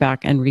going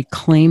back and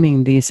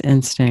reclaiming these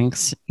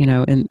instincts,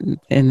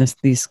 in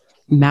these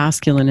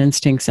masculine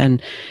instincts,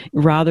 and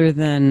rather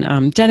than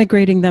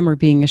denigrating them or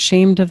being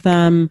ashamed of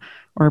them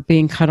or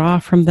being cut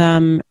off from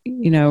them,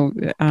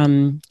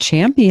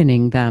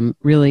 championing them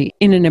really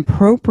in an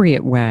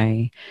appropriate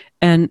way.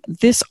 And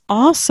this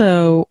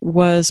also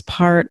was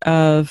part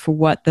of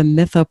what the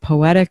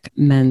mythopoetic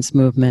men's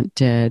movement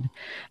did.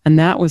 And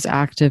that was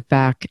active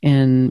back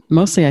in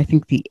mostly, I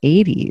think, the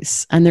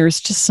 80s. And there's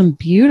just some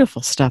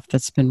beautiful stuff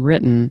that's been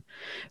written,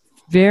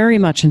 very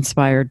much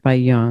inspired by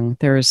Jung.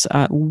 There's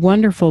a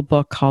wonderful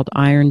book called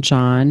Iron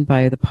John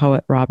by the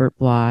poet Robert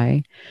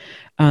Bly.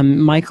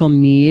 Michael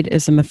Meade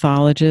is a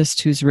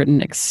mythologist who's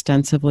written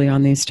extensively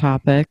on these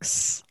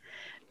topics.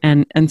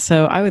 And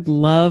so I would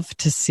love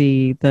to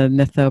see the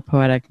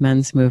mythopoetic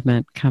men's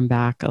movement come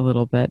back a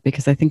little bit,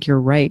 because I think you're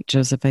right,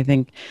 Joseph. I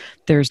think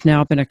there's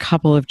now been a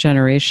couple of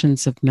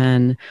generations of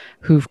men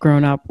who've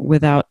grown up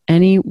without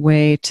any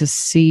way to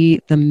see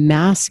the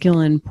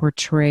masculine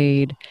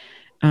portrayed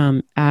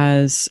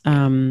as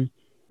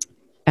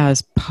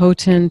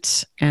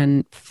potent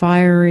and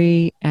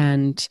fiery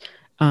and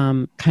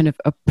kind of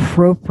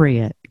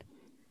appropriate,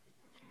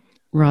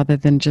 rather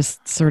than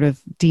just sort of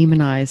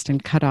demonized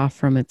and cut off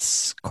from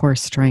its core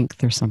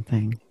strength or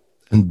something.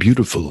 And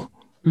beautiful,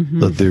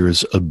 that there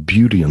is a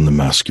beauty in the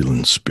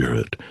masculine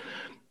spirit,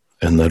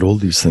 and that all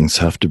these things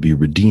have to be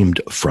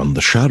redeemed from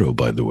the shadow,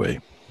 by the way.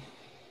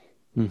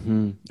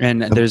 Mm-hmm.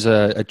 And there's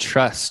a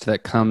trust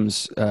that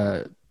comes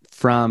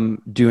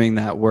from doing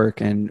that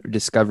work and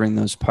discovering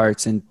those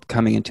parts and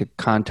coming into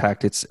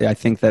contact. I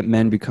think that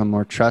men become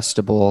more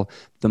trustable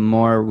the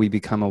more we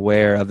become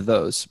aware of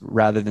those,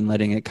 rather than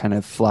letting it kind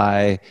of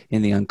fly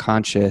in the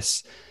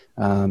unconscious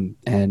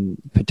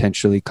and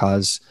potentially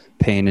cause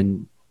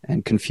pain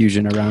and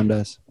confusion around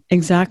us.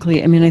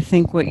 Exactly. I mean, I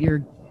think what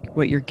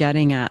you're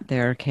getting at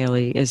there,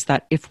 Kaylee, is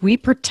that if we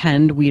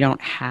pretend we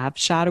don't have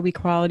shadowy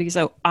qualities,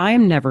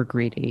 I'm never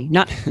greedy,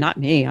 not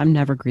me, I'm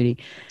never greedy,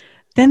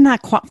 then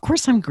of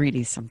course I'm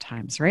greedy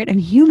sometimes, right? I'm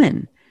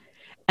human.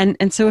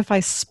 And so if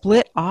I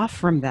split off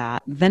from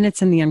that, then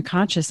it's in the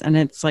unconscious, and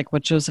it's like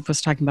what Joseph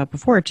was talking about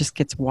before, it just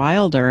gets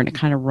wilder and it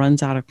kind of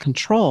runs out of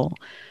control.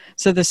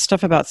 So this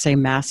stuff about, say,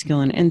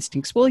 masculine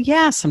instincts, well,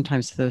 yeah,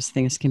 sometimes those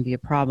things can be a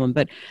problem,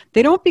 but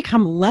they don't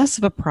become less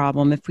of a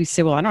problem if we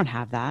say, well, I don't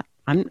have that.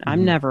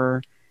 I'm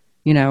never,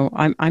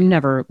 I'm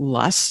never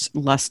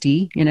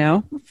lusty,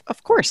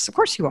 Of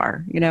course you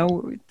are,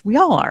 we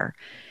all are.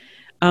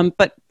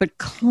 But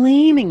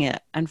claiming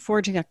it and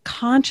forging a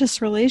conscious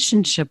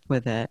relationship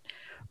with it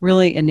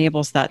really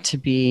enables that to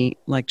be,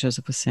 like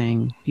Joseph was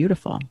saying,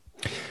 beautiful.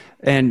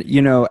 And,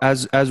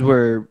 as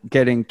we're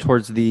getting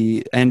towards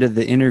the end of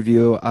the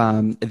interview,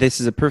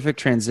 this is a perfect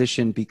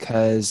transition,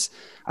 because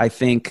I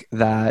think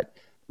that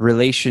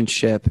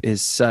relationship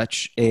is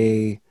such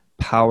a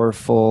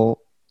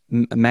powerful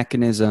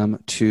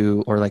mechanism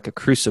or like a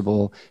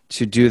crucible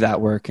to do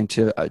that work and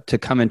to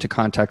come into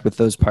contact with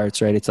those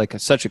parts, right? It's like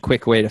such a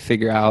quick way to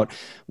figure out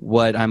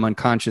what I'm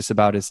unconscious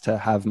about, is to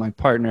have my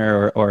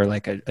partner or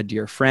like a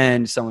dear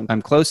friend, someone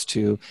I'm close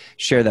to,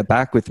 share that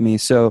back with me.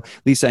 So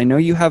Lisa, I know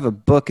you have a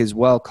book as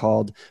well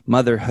called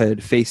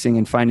Motherhood, Facing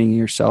and Finding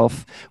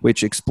Yourself,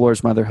 which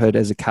explores motherhood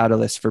as a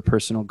catalyst for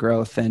personal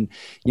growth. And,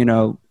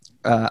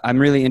 I'm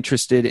really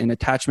interested in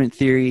attachment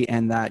theory,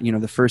 and that,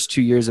 the first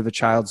 2 years of a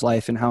child's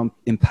life and how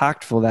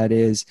impactful that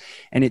is.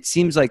 And it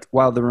seems like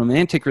while the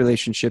romantic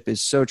relationship is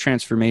so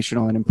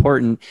transformational and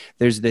important,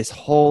 there's this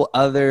whole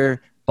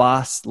other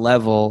boss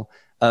level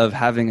of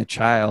having a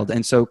child.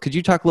 And so could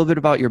you talk a little bit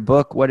about your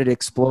book, what it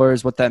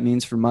explores, what that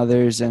means for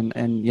mothers,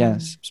 and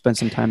yes, spend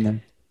some time there.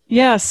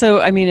 Yeah,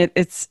 so I mean,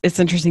 it's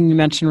interesting you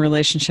mentioned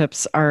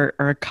relationships.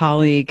 Our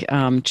colleague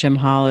Jim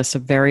Hollis, a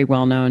very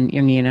well-known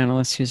Jungian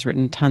analyst who's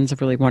written tons of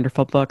really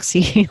wonderful books,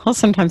 he'll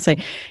sometimes say,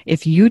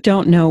 "If you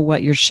don't know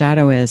what your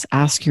shadow is,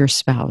 ask your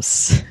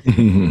spouse."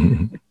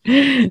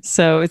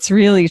 So it's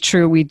really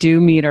true. We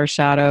do meet our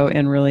shadow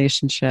in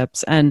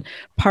relationships, and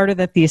part of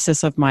the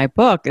thesis of my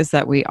book is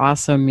that we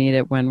also meet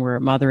it when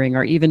we're mothering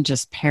or even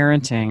just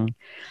parenting,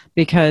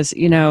 because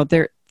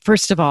there.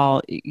 First of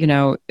all,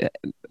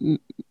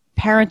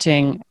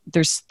 parenting,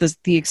 there's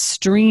the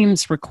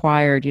extremes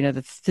required,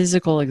 the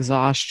physical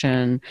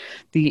exhaustion,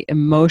 the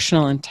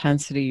emotional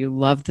intensity. You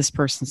love this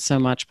person so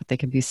much, but they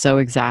can be so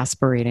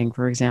exasperating,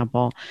 for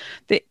example.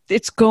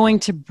 It's going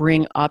to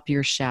bring up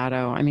your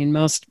shadow. I mean,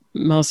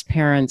 most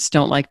parents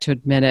don't like to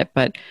admit it,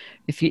 but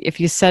if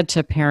you said to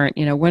a parent,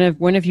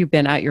 when have you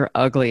been at your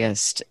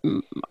ugliest?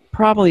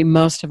 Probably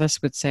most of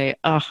us would say,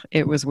 "Oh,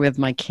 it was with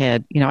my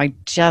kid. I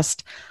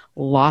just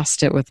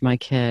lost it with my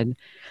kid."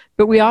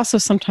 But we also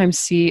sometimes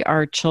see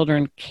our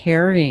children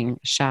carrying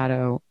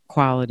shadow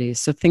qualities.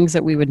 So things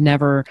that we would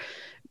never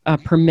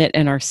permit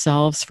in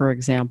ourselves, for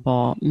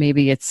example,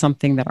 maybe it's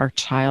something that our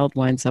child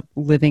winds up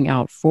living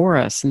out for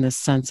us in this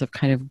sense of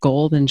kind of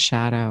golden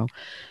shadow.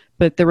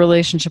 But the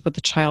relationship with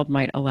the child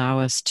might allow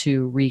us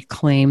to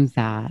reclaim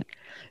that.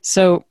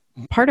 So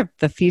part of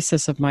the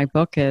thesis of my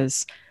book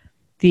is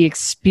the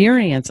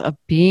experience of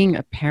being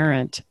a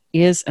parent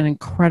is an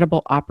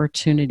incredible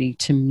opportunity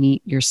to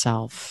meet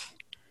yourself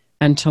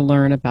and to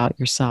learn about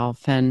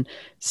yourself. And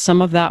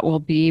some of that will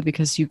be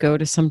because you go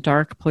to some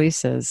dark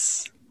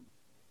places.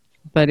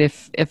 But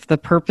if the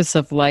purpose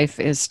of life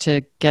is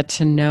to get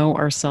to know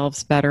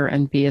ourselves better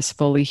and be as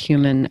fully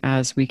human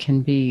as we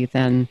can be,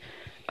 then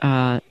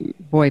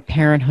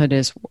parenthood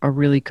is a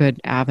really good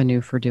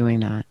avenue for doing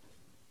that.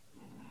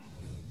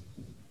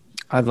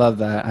 I love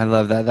that.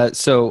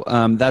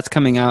 That's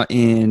coming out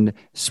in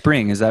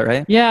spring. Is that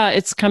right? Yeah,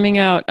 it's coming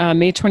out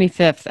May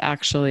 25th,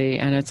 actually,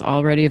 and it's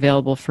already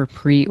available for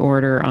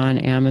pre-order on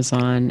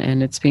Amazon,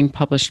 and it's being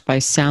published by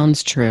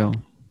Sounds True.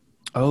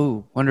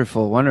 Oh,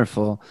 wonderful,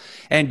 wonderful.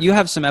 And you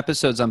have some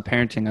episodes on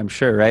parenting, I'm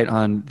sure, right,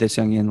 on This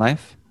Jungian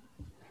Life?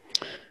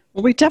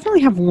 Well, we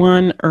definitely have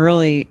one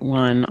early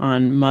one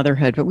on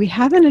motherhood, but we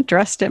haven't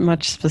addressed it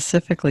much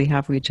specifically,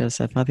 have we,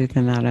 Joseph, other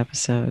than that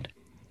episode?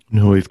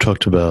 No, we've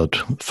talked about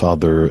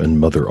father and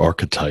mother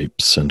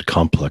archetypes and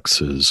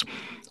complexes,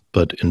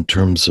 but in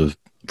terms of,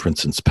 for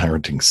instance,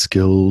 parenting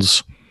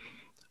skills,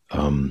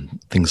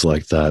 things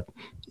like that,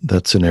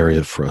 that's an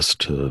area for us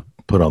to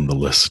put on the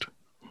list.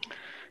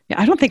 Yeah,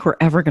 I don't think we're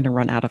ever going to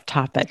run out of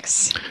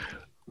topics.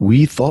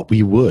 We thought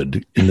we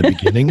would in the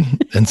beginning,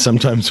 and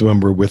sometimes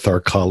when we're with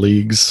our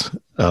colleagues,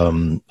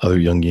 other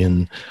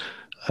Jungian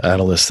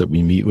analysts that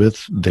we meet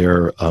with,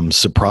 they're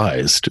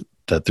surprised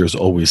that there's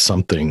always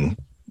something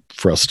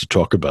for us to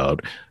talk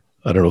about.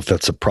 I don't know if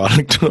that's a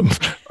product of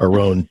our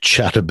own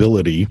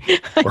chatability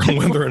or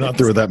whether or not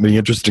there are that many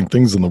interesting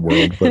things in the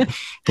world, but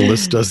the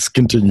list does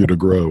continue to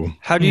grow.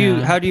 How do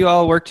you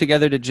all work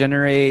together to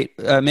generate,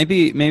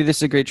 maybe this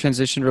is a great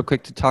transition real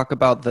quick to talk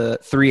about the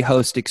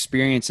 3-host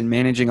experience in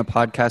managing a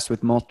podcast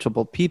with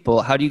multiple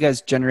people. How do you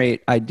guys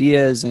generate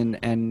ideas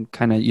and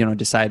kind of,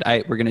 decide,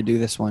 we're going to do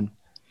this one?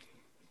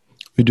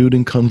 We do it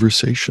in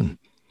conversation.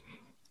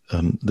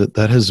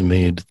 That has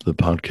made the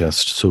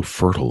podcast so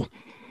fertile.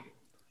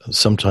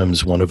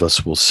 Sometimes one of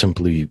us will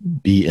simply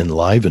be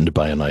enlivened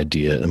by an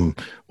idea and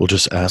we'll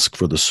just ask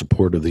for the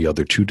support of the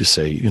other two to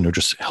say,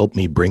 just help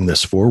me bring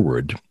this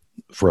forward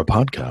for a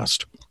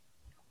podcast.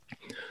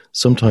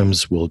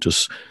 Sometimes we'll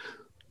just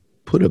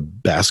put a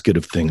basket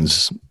of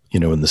things,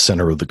 in the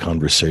center of the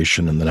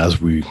conversation. And then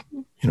as we,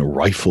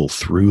 rifle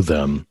through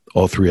them,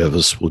 all three of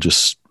us will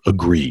just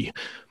agree.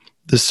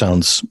 This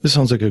sounds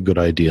like a good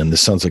idea, and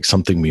this sounds like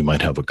something we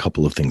might have a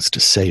couple of things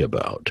to say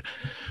about.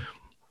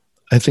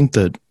 I think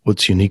that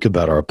what's unique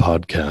about our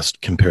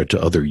podcast compared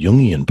to other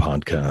Jungian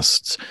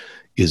podcasts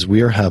is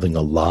we are having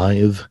a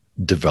live,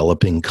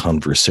 developing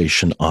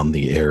conversation on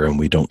the air, and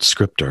we don't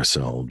script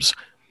ourselves.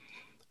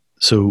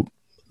 So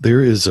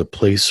there is a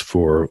place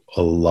for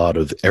a lot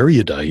of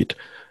erudite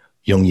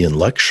Jungian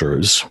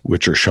lectures,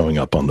 which are showing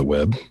up on the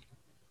web,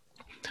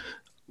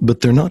 but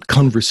they're not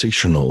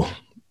conversational.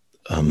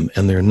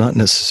 And they're not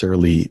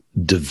necessarily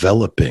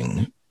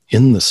developing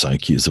in the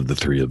psyches of the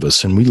three of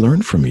us, and we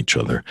learn from each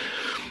other.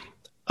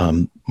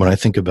 When I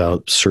think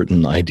about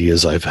certain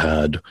ideas I've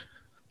had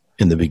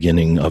in the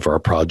beginning of our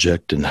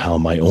project and how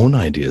my own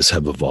ideas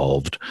have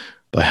evolved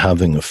by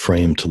having a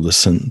frame to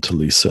listen to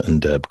Lisa and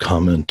Deb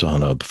comment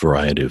on a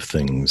variety of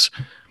things,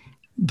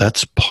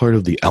 that's part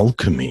of the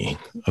alchemy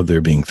of there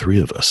being three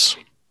of us.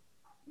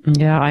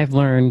 Yeah, I've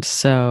learned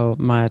so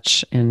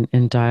much in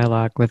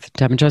dialogue with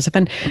Deb and Joseph.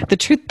 And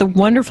the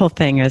wonderful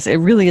thing is it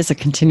really is a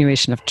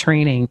continuation of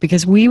training,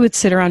 because we would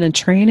sit around in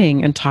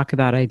training and talk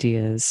about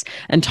ideas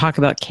and talk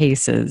about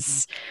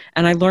cases.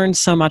 And I learned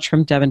so much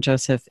from Deb and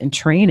Joseph in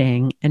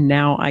training. And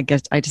now I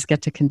just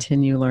get to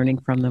continue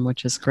learning from them,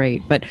 which is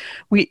great. But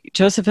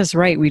Joseph is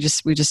right. We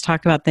just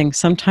talk about things.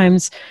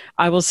 Sometimes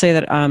I will say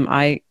that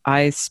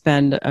I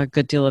spend a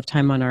good deal of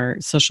time on our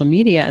social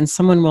media, and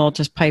someone will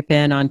just pipe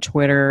in on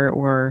Twitter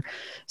or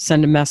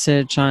send a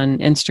message on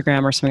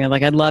Instagram or something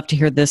like, I'd love to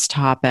hear this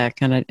topic.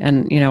 And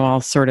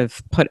I'll sort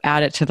of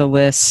add it to the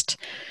list.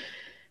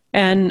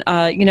 And,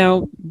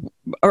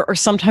 or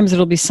sometimes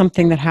it'll be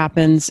something that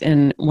happens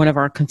in one of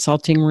our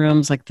consulting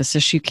rooms, like this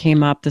issue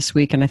came up this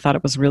week and I thought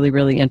it was really,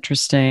 really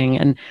interesting.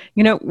 And,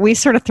 we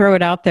sort of throw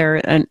it out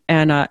there and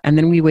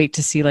then we wait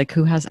to see like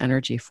who has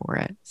energy for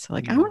it. So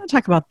like, I want to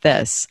talk about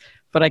this,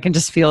 but I can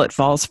just feel it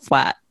falls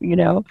flat,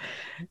 and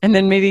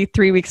then maybe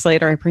 3 weeks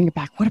later I bring it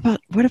back.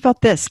 What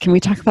about this? Can we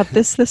talk about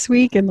this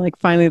week? And like,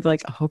 finally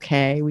like,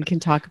 okay, we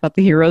can talk about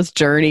the hero's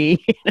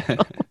journey.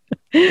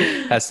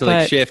 Has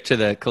to shift to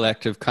the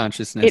collective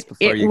consciousness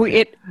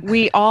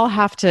we all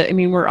have to. I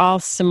mean, we're all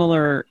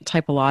similar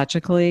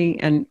typologically,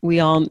 and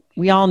we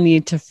all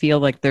need to feel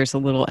like there's a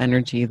little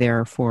energy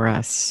there for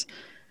us.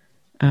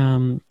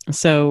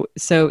 So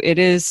it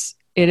is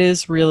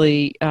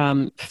really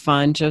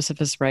fun. Joseph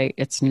is right.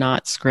 It's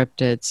not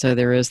scripted, so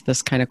there is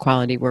this kind of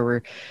quality where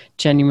we're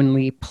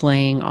genuinely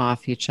playing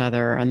off each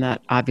other, and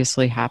that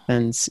obviously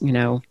happens,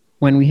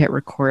 when we hit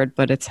record,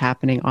 but it's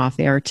happening off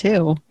air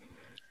too.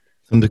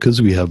 And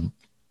because we have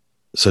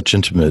such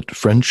intimate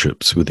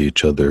friendships with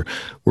each other,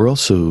 we're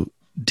also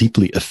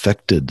deeply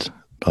affected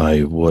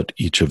by what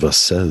each of us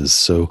says.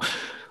 So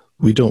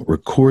we don't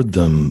record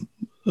them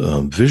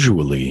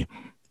visually,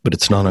 but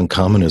it's not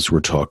uncommon as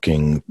we're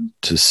talking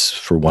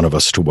for one of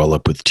us to well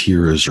up with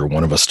tears or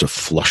one of us to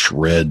flush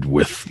red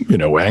with,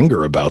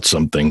 anger about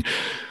something.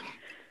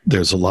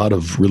 There's a lot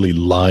of really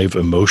live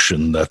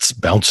emotion that's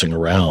bouncing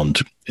around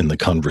in the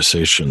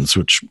conversations,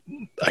 which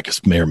I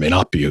guess may or may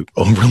not be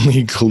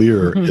overly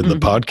clear in the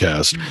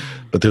podcast,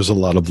 but there's a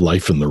lot of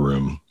life in the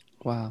room.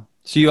 Wow.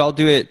 So you all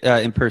do it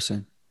in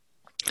person?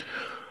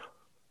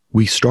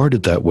 We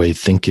started that way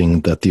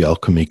thinking that the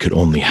alchemy could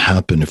only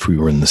happen if we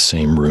were in the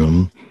same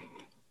room.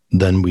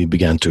 Then we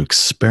began to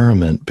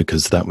experiment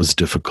because that was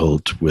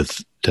difficult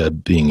with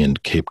Deb being in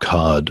Cape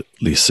Cod,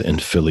 Lisa in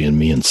Philly, and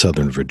me in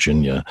Southern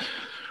Virginia.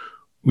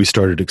 We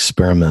started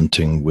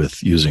experimenting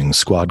with using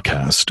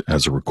Squadcast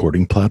as a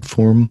recording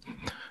platform,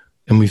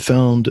 and we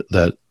found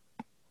that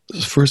the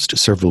first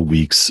several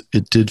weeks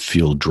it did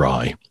feel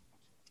dry.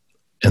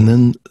 And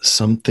then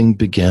something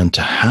began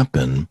to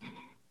happen,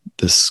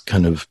 this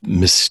kind of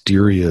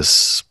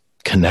mysterious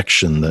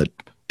connection that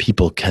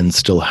people can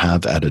still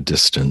have at a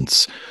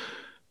distance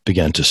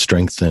began to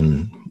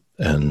strengthen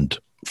and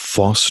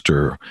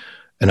foster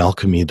an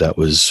alchemy that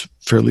was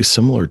fairly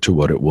similar to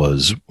what it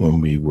was when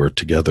we were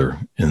together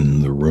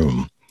in the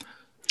room.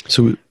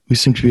 So we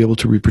seem to be able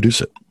to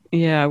reproduce it.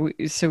 Yeah,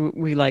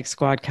 we like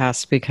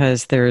Squadcast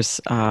because there's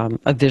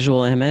a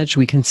visual image.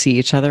 We can see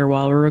each other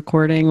while we're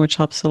recording, which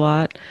helps a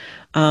lot.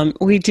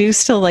 We do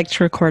still like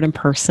to record in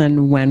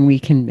person when we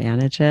can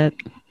manage it.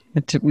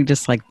 We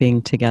just like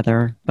being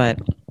together. But,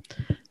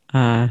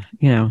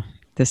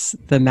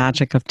 the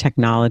magic of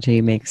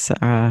technology makes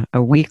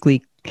a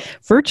weekly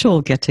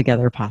virtual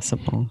get-together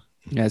possible.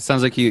 Yeah, it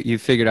sounds like you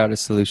figured out a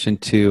solution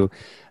to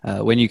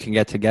when you can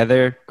get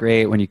together,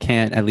 great. When you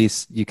can't, at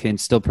least you can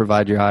still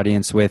provide your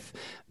audience with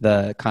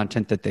the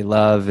content that they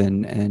love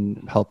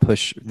and help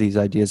push these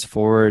ideas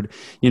forward.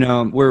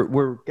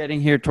 We're getting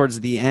here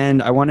towards the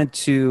end. I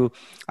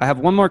have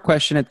one more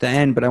question at the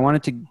end, but I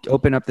wanted to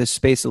open up this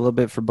space a little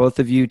bit for both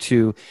of you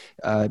to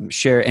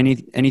share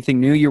anything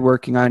new you're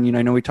working on.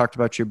 I know we talked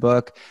about your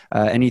book,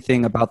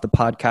 anything about the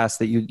podcast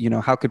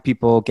that how could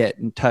people get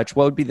in touch?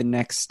 What would be the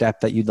next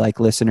step that you'd like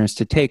listeners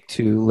to take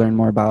to learn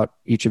more about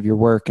each of your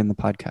work and the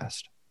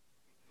podcast?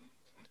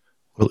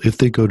 Well, if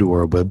they go to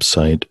our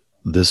website,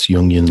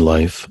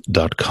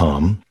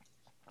 thisjungianlife.com,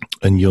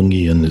 and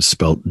Jungian is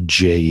spelled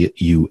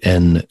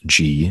Jung,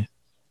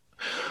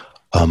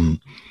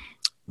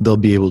 they'll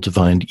be able to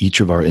find each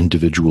of our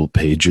individual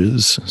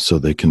pages, so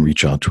they can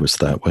reach out to us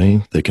that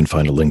way. They can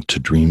find a link to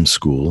Dream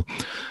School.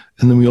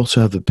 And then we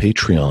also have a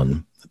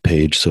Patreon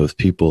page, so if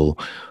people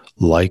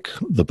like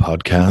the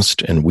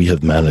podcast and we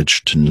have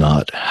managed to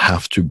not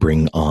have to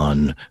bring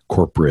on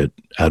corporate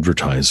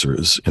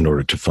advertisers in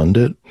order to fund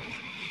it,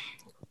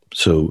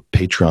 so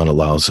Patreon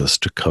allows us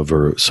to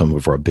cover some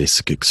of our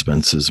basic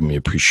expenses, and we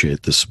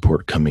appreciate the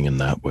support coming in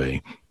that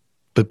way.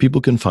 But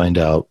people can find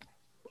out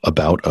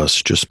about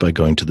us just by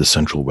going to the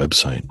central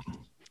website.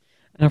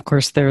 And of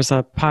course, there's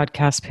a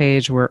podcast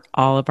page where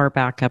all of our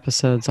back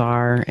episodes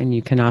are, and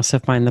you can also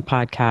find the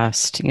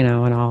podcast,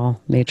 on all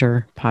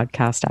major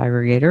podcast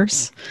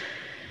aggregators.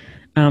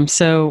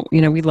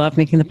 We love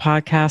making the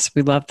podcast.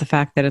 We love the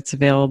fact that it's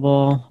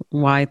available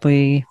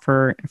widely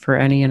for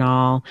any and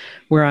all.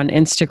 We're on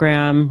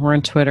Instagram, we're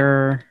on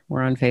Twitter,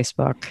 we're on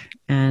Facebook,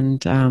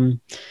 and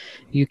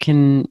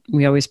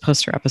we always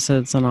post our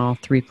episodes on all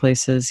three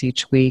places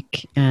each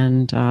week.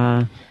 And,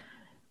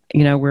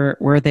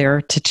 we're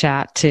there to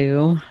chat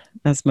too,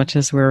 as much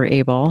as we're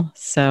able.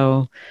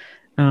 So,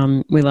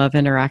 we love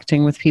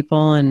interacting with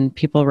people, and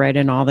people write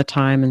in all the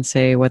time and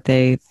say what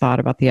they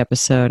thought about the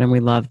episode, and we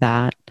love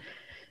that.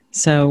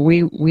 So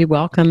we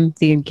welcome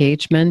the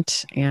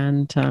engagement,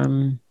 and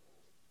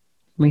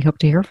we hope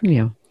to hear from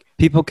you.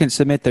 People can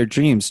submit their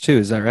dreams too.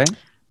 Is that right?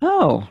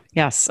 Oh,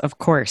 yes, of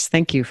course.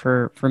 Thank you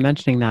for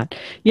mentioning that.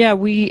 Yeah,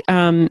 we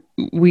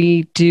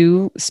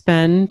do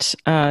spend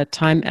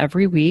time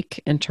every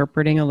week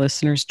interpreting a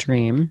listener's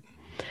dream.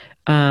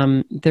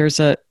 There's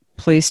a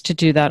place to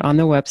do that on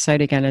the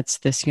website. Again, it's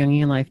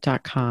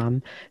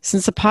thisjungianlife.com.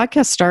 Since the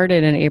podcast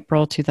started in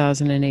April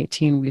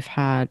 2018, we've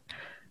had,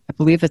 I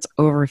believe it's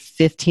over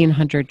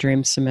 1,500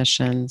 dream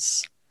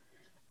submissions.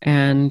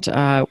 And,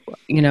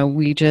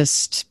 we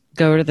just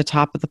go to the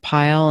top of the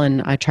pile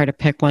and I try to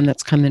pick one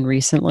that's come in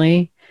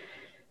recently.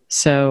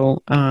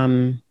 So,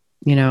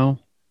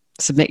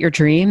 submit your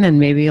dream and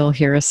maybe you'll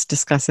hear us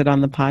discuss it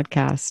on the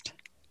podcast.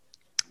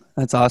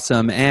 That's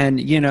awesome. And,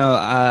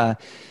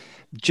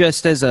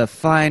 just as a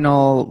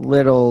final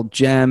little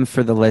gem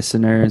for the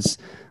listeners,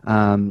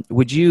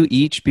 would you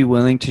each be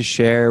willing to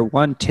share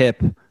one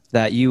tip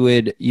that you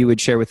would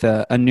share with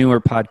a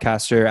newer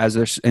podcaster as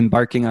they're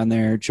embarking on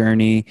their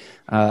journey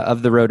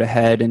of the road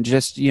ahead, and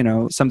just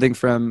something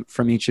from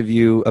each of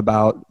you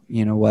about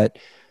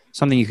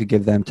something you could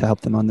give them to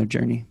help them on their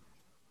journey?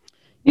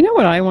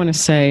 What I want to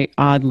say,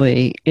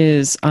 oddly,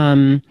 is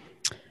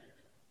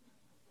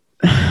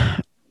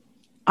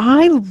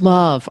I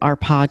love our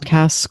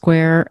podcast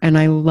Square and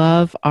I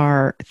love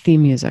our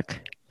theme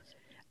music.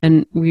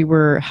 And we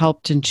were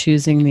helped in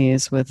choosing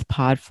these with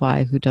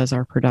Podfly, who does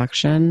our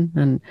production.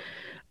 And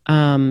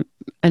I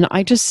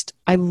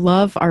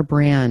love our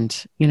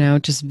brand,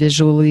 just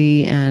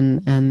visually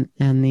and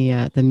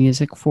the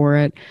music for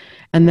it.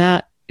 And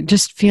that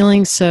just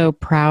feeling so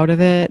proud of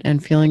it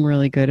and feeling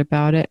really good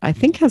about it, I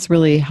think has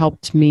really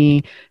helped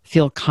me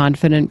feel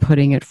confident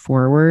putting it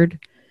forward.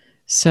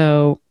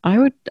 So I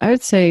would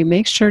say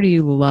make sure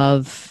you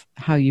love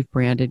how you've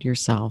branded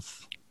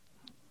yourself.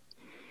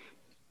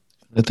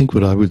 I think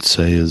what I would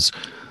say is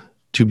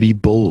to be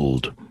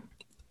bold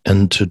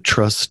and to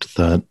trust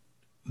that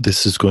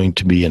this is going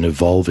to be an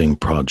evolving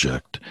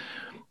project.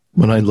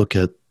 When I look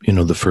at,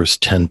 the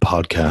first 10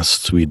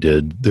 podcasts we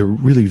did, they're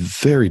really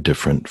very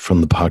different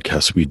from the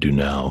podcasts we do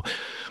now.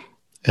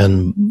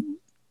 And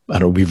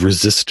we've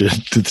resisted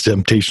the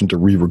temptation to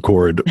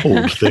re-record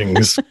old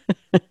things.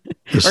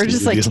 Or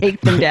just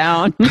take them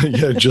down.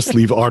 Yeah, just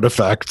leave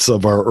artifacts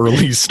of our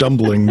early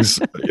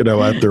stumblings,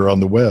 out there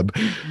on the web.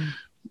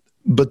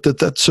 But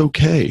that's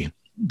okay.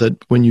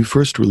 That when you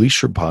first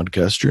release your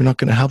podcast, you're not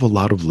going to have a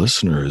lot of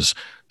listeners.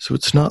 So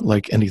it's not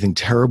like anything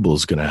terrible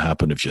is going to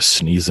happen if you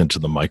sneeze into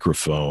the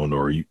microphone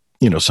or,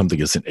 something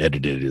isn't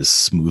edited as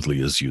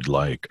smoothly as you'd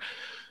like.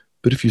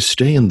 But if you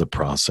stay in the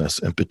process,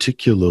 and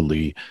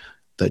particularly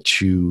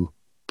that you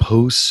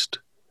post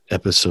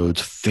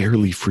episodes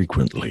fairly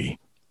frequently,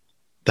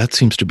 that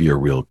seems to be a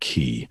real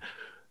key,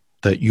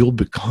 that you'll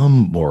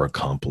become more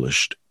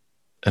accomplished.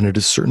 And at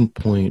a certain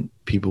point,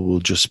 people will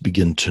just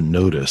begin to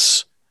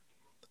notice.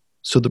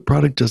 So the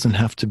product doesn't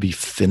have to be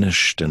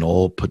finished and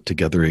all put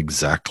together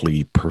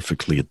exactly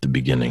perfectly at the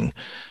beginning.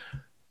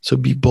 So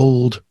be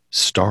bold,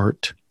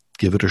 start,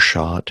 give it a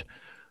shot,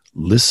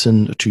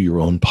 listen to your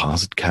own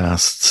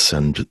podcasts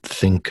and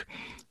think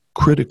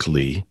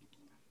critically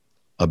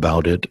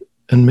about it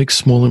and make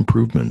small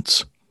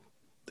improvements.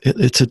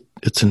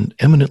 It's an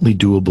eminently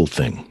doable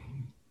thing.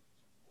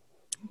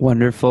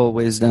 Wonderful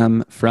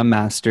wisdom from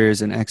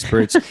masters and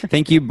experts.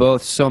 Thank you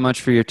both so much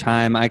for your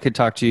time. I could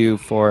talk to you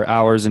for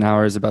hours and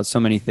hours about so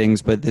many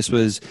things, but this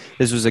was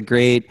a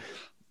great,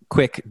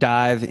 quick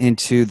dive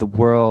into the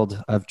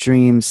world of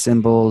dreams,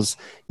 symbols,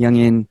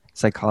 Jungian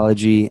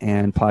psychology,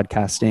 and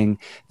podcasting.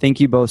 Thank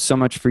you both so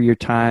much for your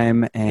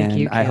time,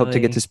 and I hope to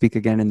get to speak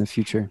again in the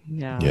future.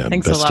 Yeah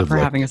Thanks a lot for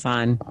having us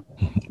on.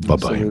 Bye-bye.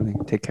 Absolutely.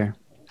 Take care.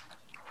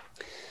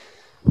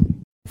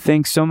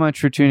 Thanks so much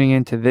for tuning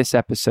in to this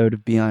episode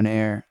of Be On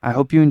Air. I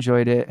hope you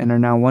enjoyed it and are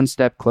now one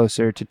step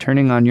closer to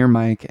turning on your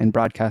mic and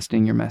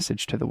broadcasting your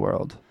message to the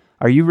world.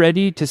 Are you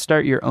ready to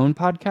start your own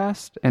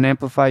podcast and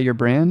amplify your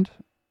brand?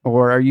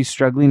 Or are you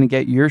struggling to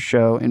get your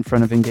show in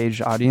front of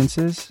engaged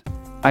audiences?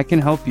 I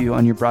can help you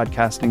on your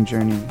broadcasting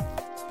journey.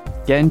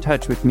 Get in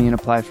touch with me and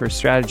apply for a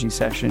strategy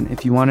session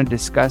if you want to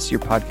discuss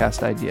your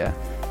podcast idea.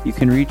 You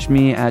can reach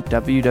me at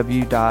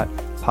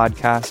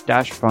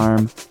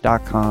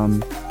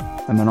www.podcast-farm.com.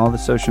 I'm on all the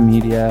social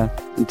media.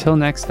 Until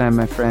next time,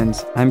 my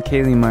friends, I'm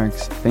Kaylee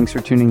Marks. Thanks for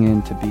tuning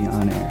in to Be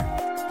On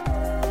Air.